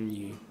rest in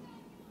You.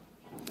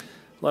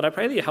 Lord, I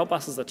pray that You help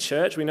us as a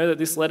church. We know that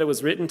this letter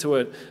was written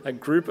to a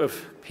group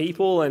of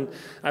people, and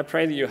I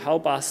pray that You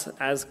help us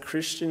as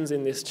Christians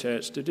in this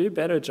church to do a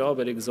better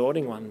job at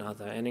exhorting one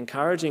another and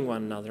encouraging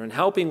one another and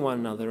helping one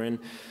another and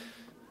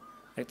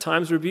at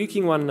times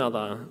rebuking one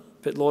another,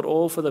 but Lord,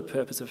 all for the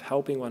purpose of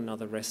helping one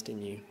another rest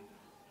in You.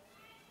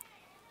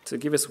 So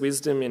give us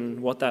wisdom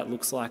in what that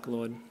looks like,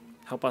 Lord.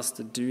 Help us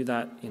to do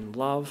that in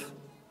love.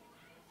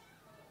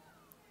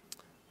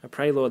 I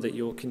pray, Lord, that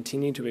You'll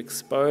continue to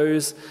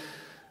expose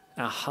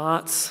our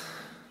hearts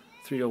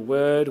through Your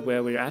word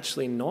where we're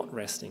actually not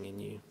resting in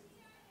You.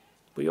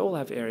 We all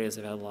have areas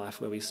of our life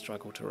where we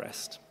struggle to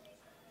rest.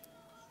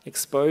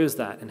 Expose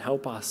that and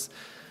help us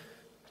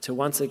to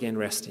once again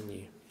rest in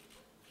You.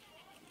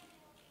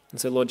 And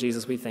so, Lord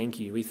Jesus, we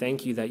thank You. We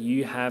thank You that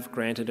You have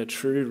granted a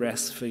true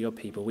rest for Your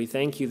people. We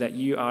thank You that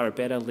You are a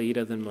better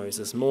leader than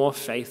Moses, more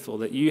faithful,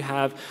 that You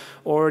have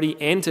already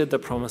entered the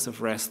promise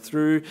of rest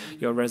through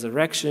Your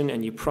resurrection,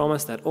 and You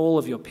promise that all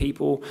of Your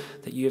people,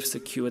 that You have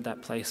secured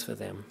that place for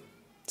them.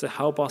 So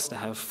help us to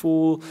have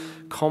full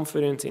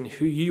confidence in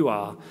who You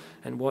are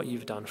and what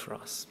You've done for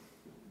us.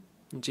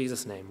 In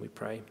Jesus' name we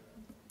pray.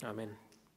 Amen.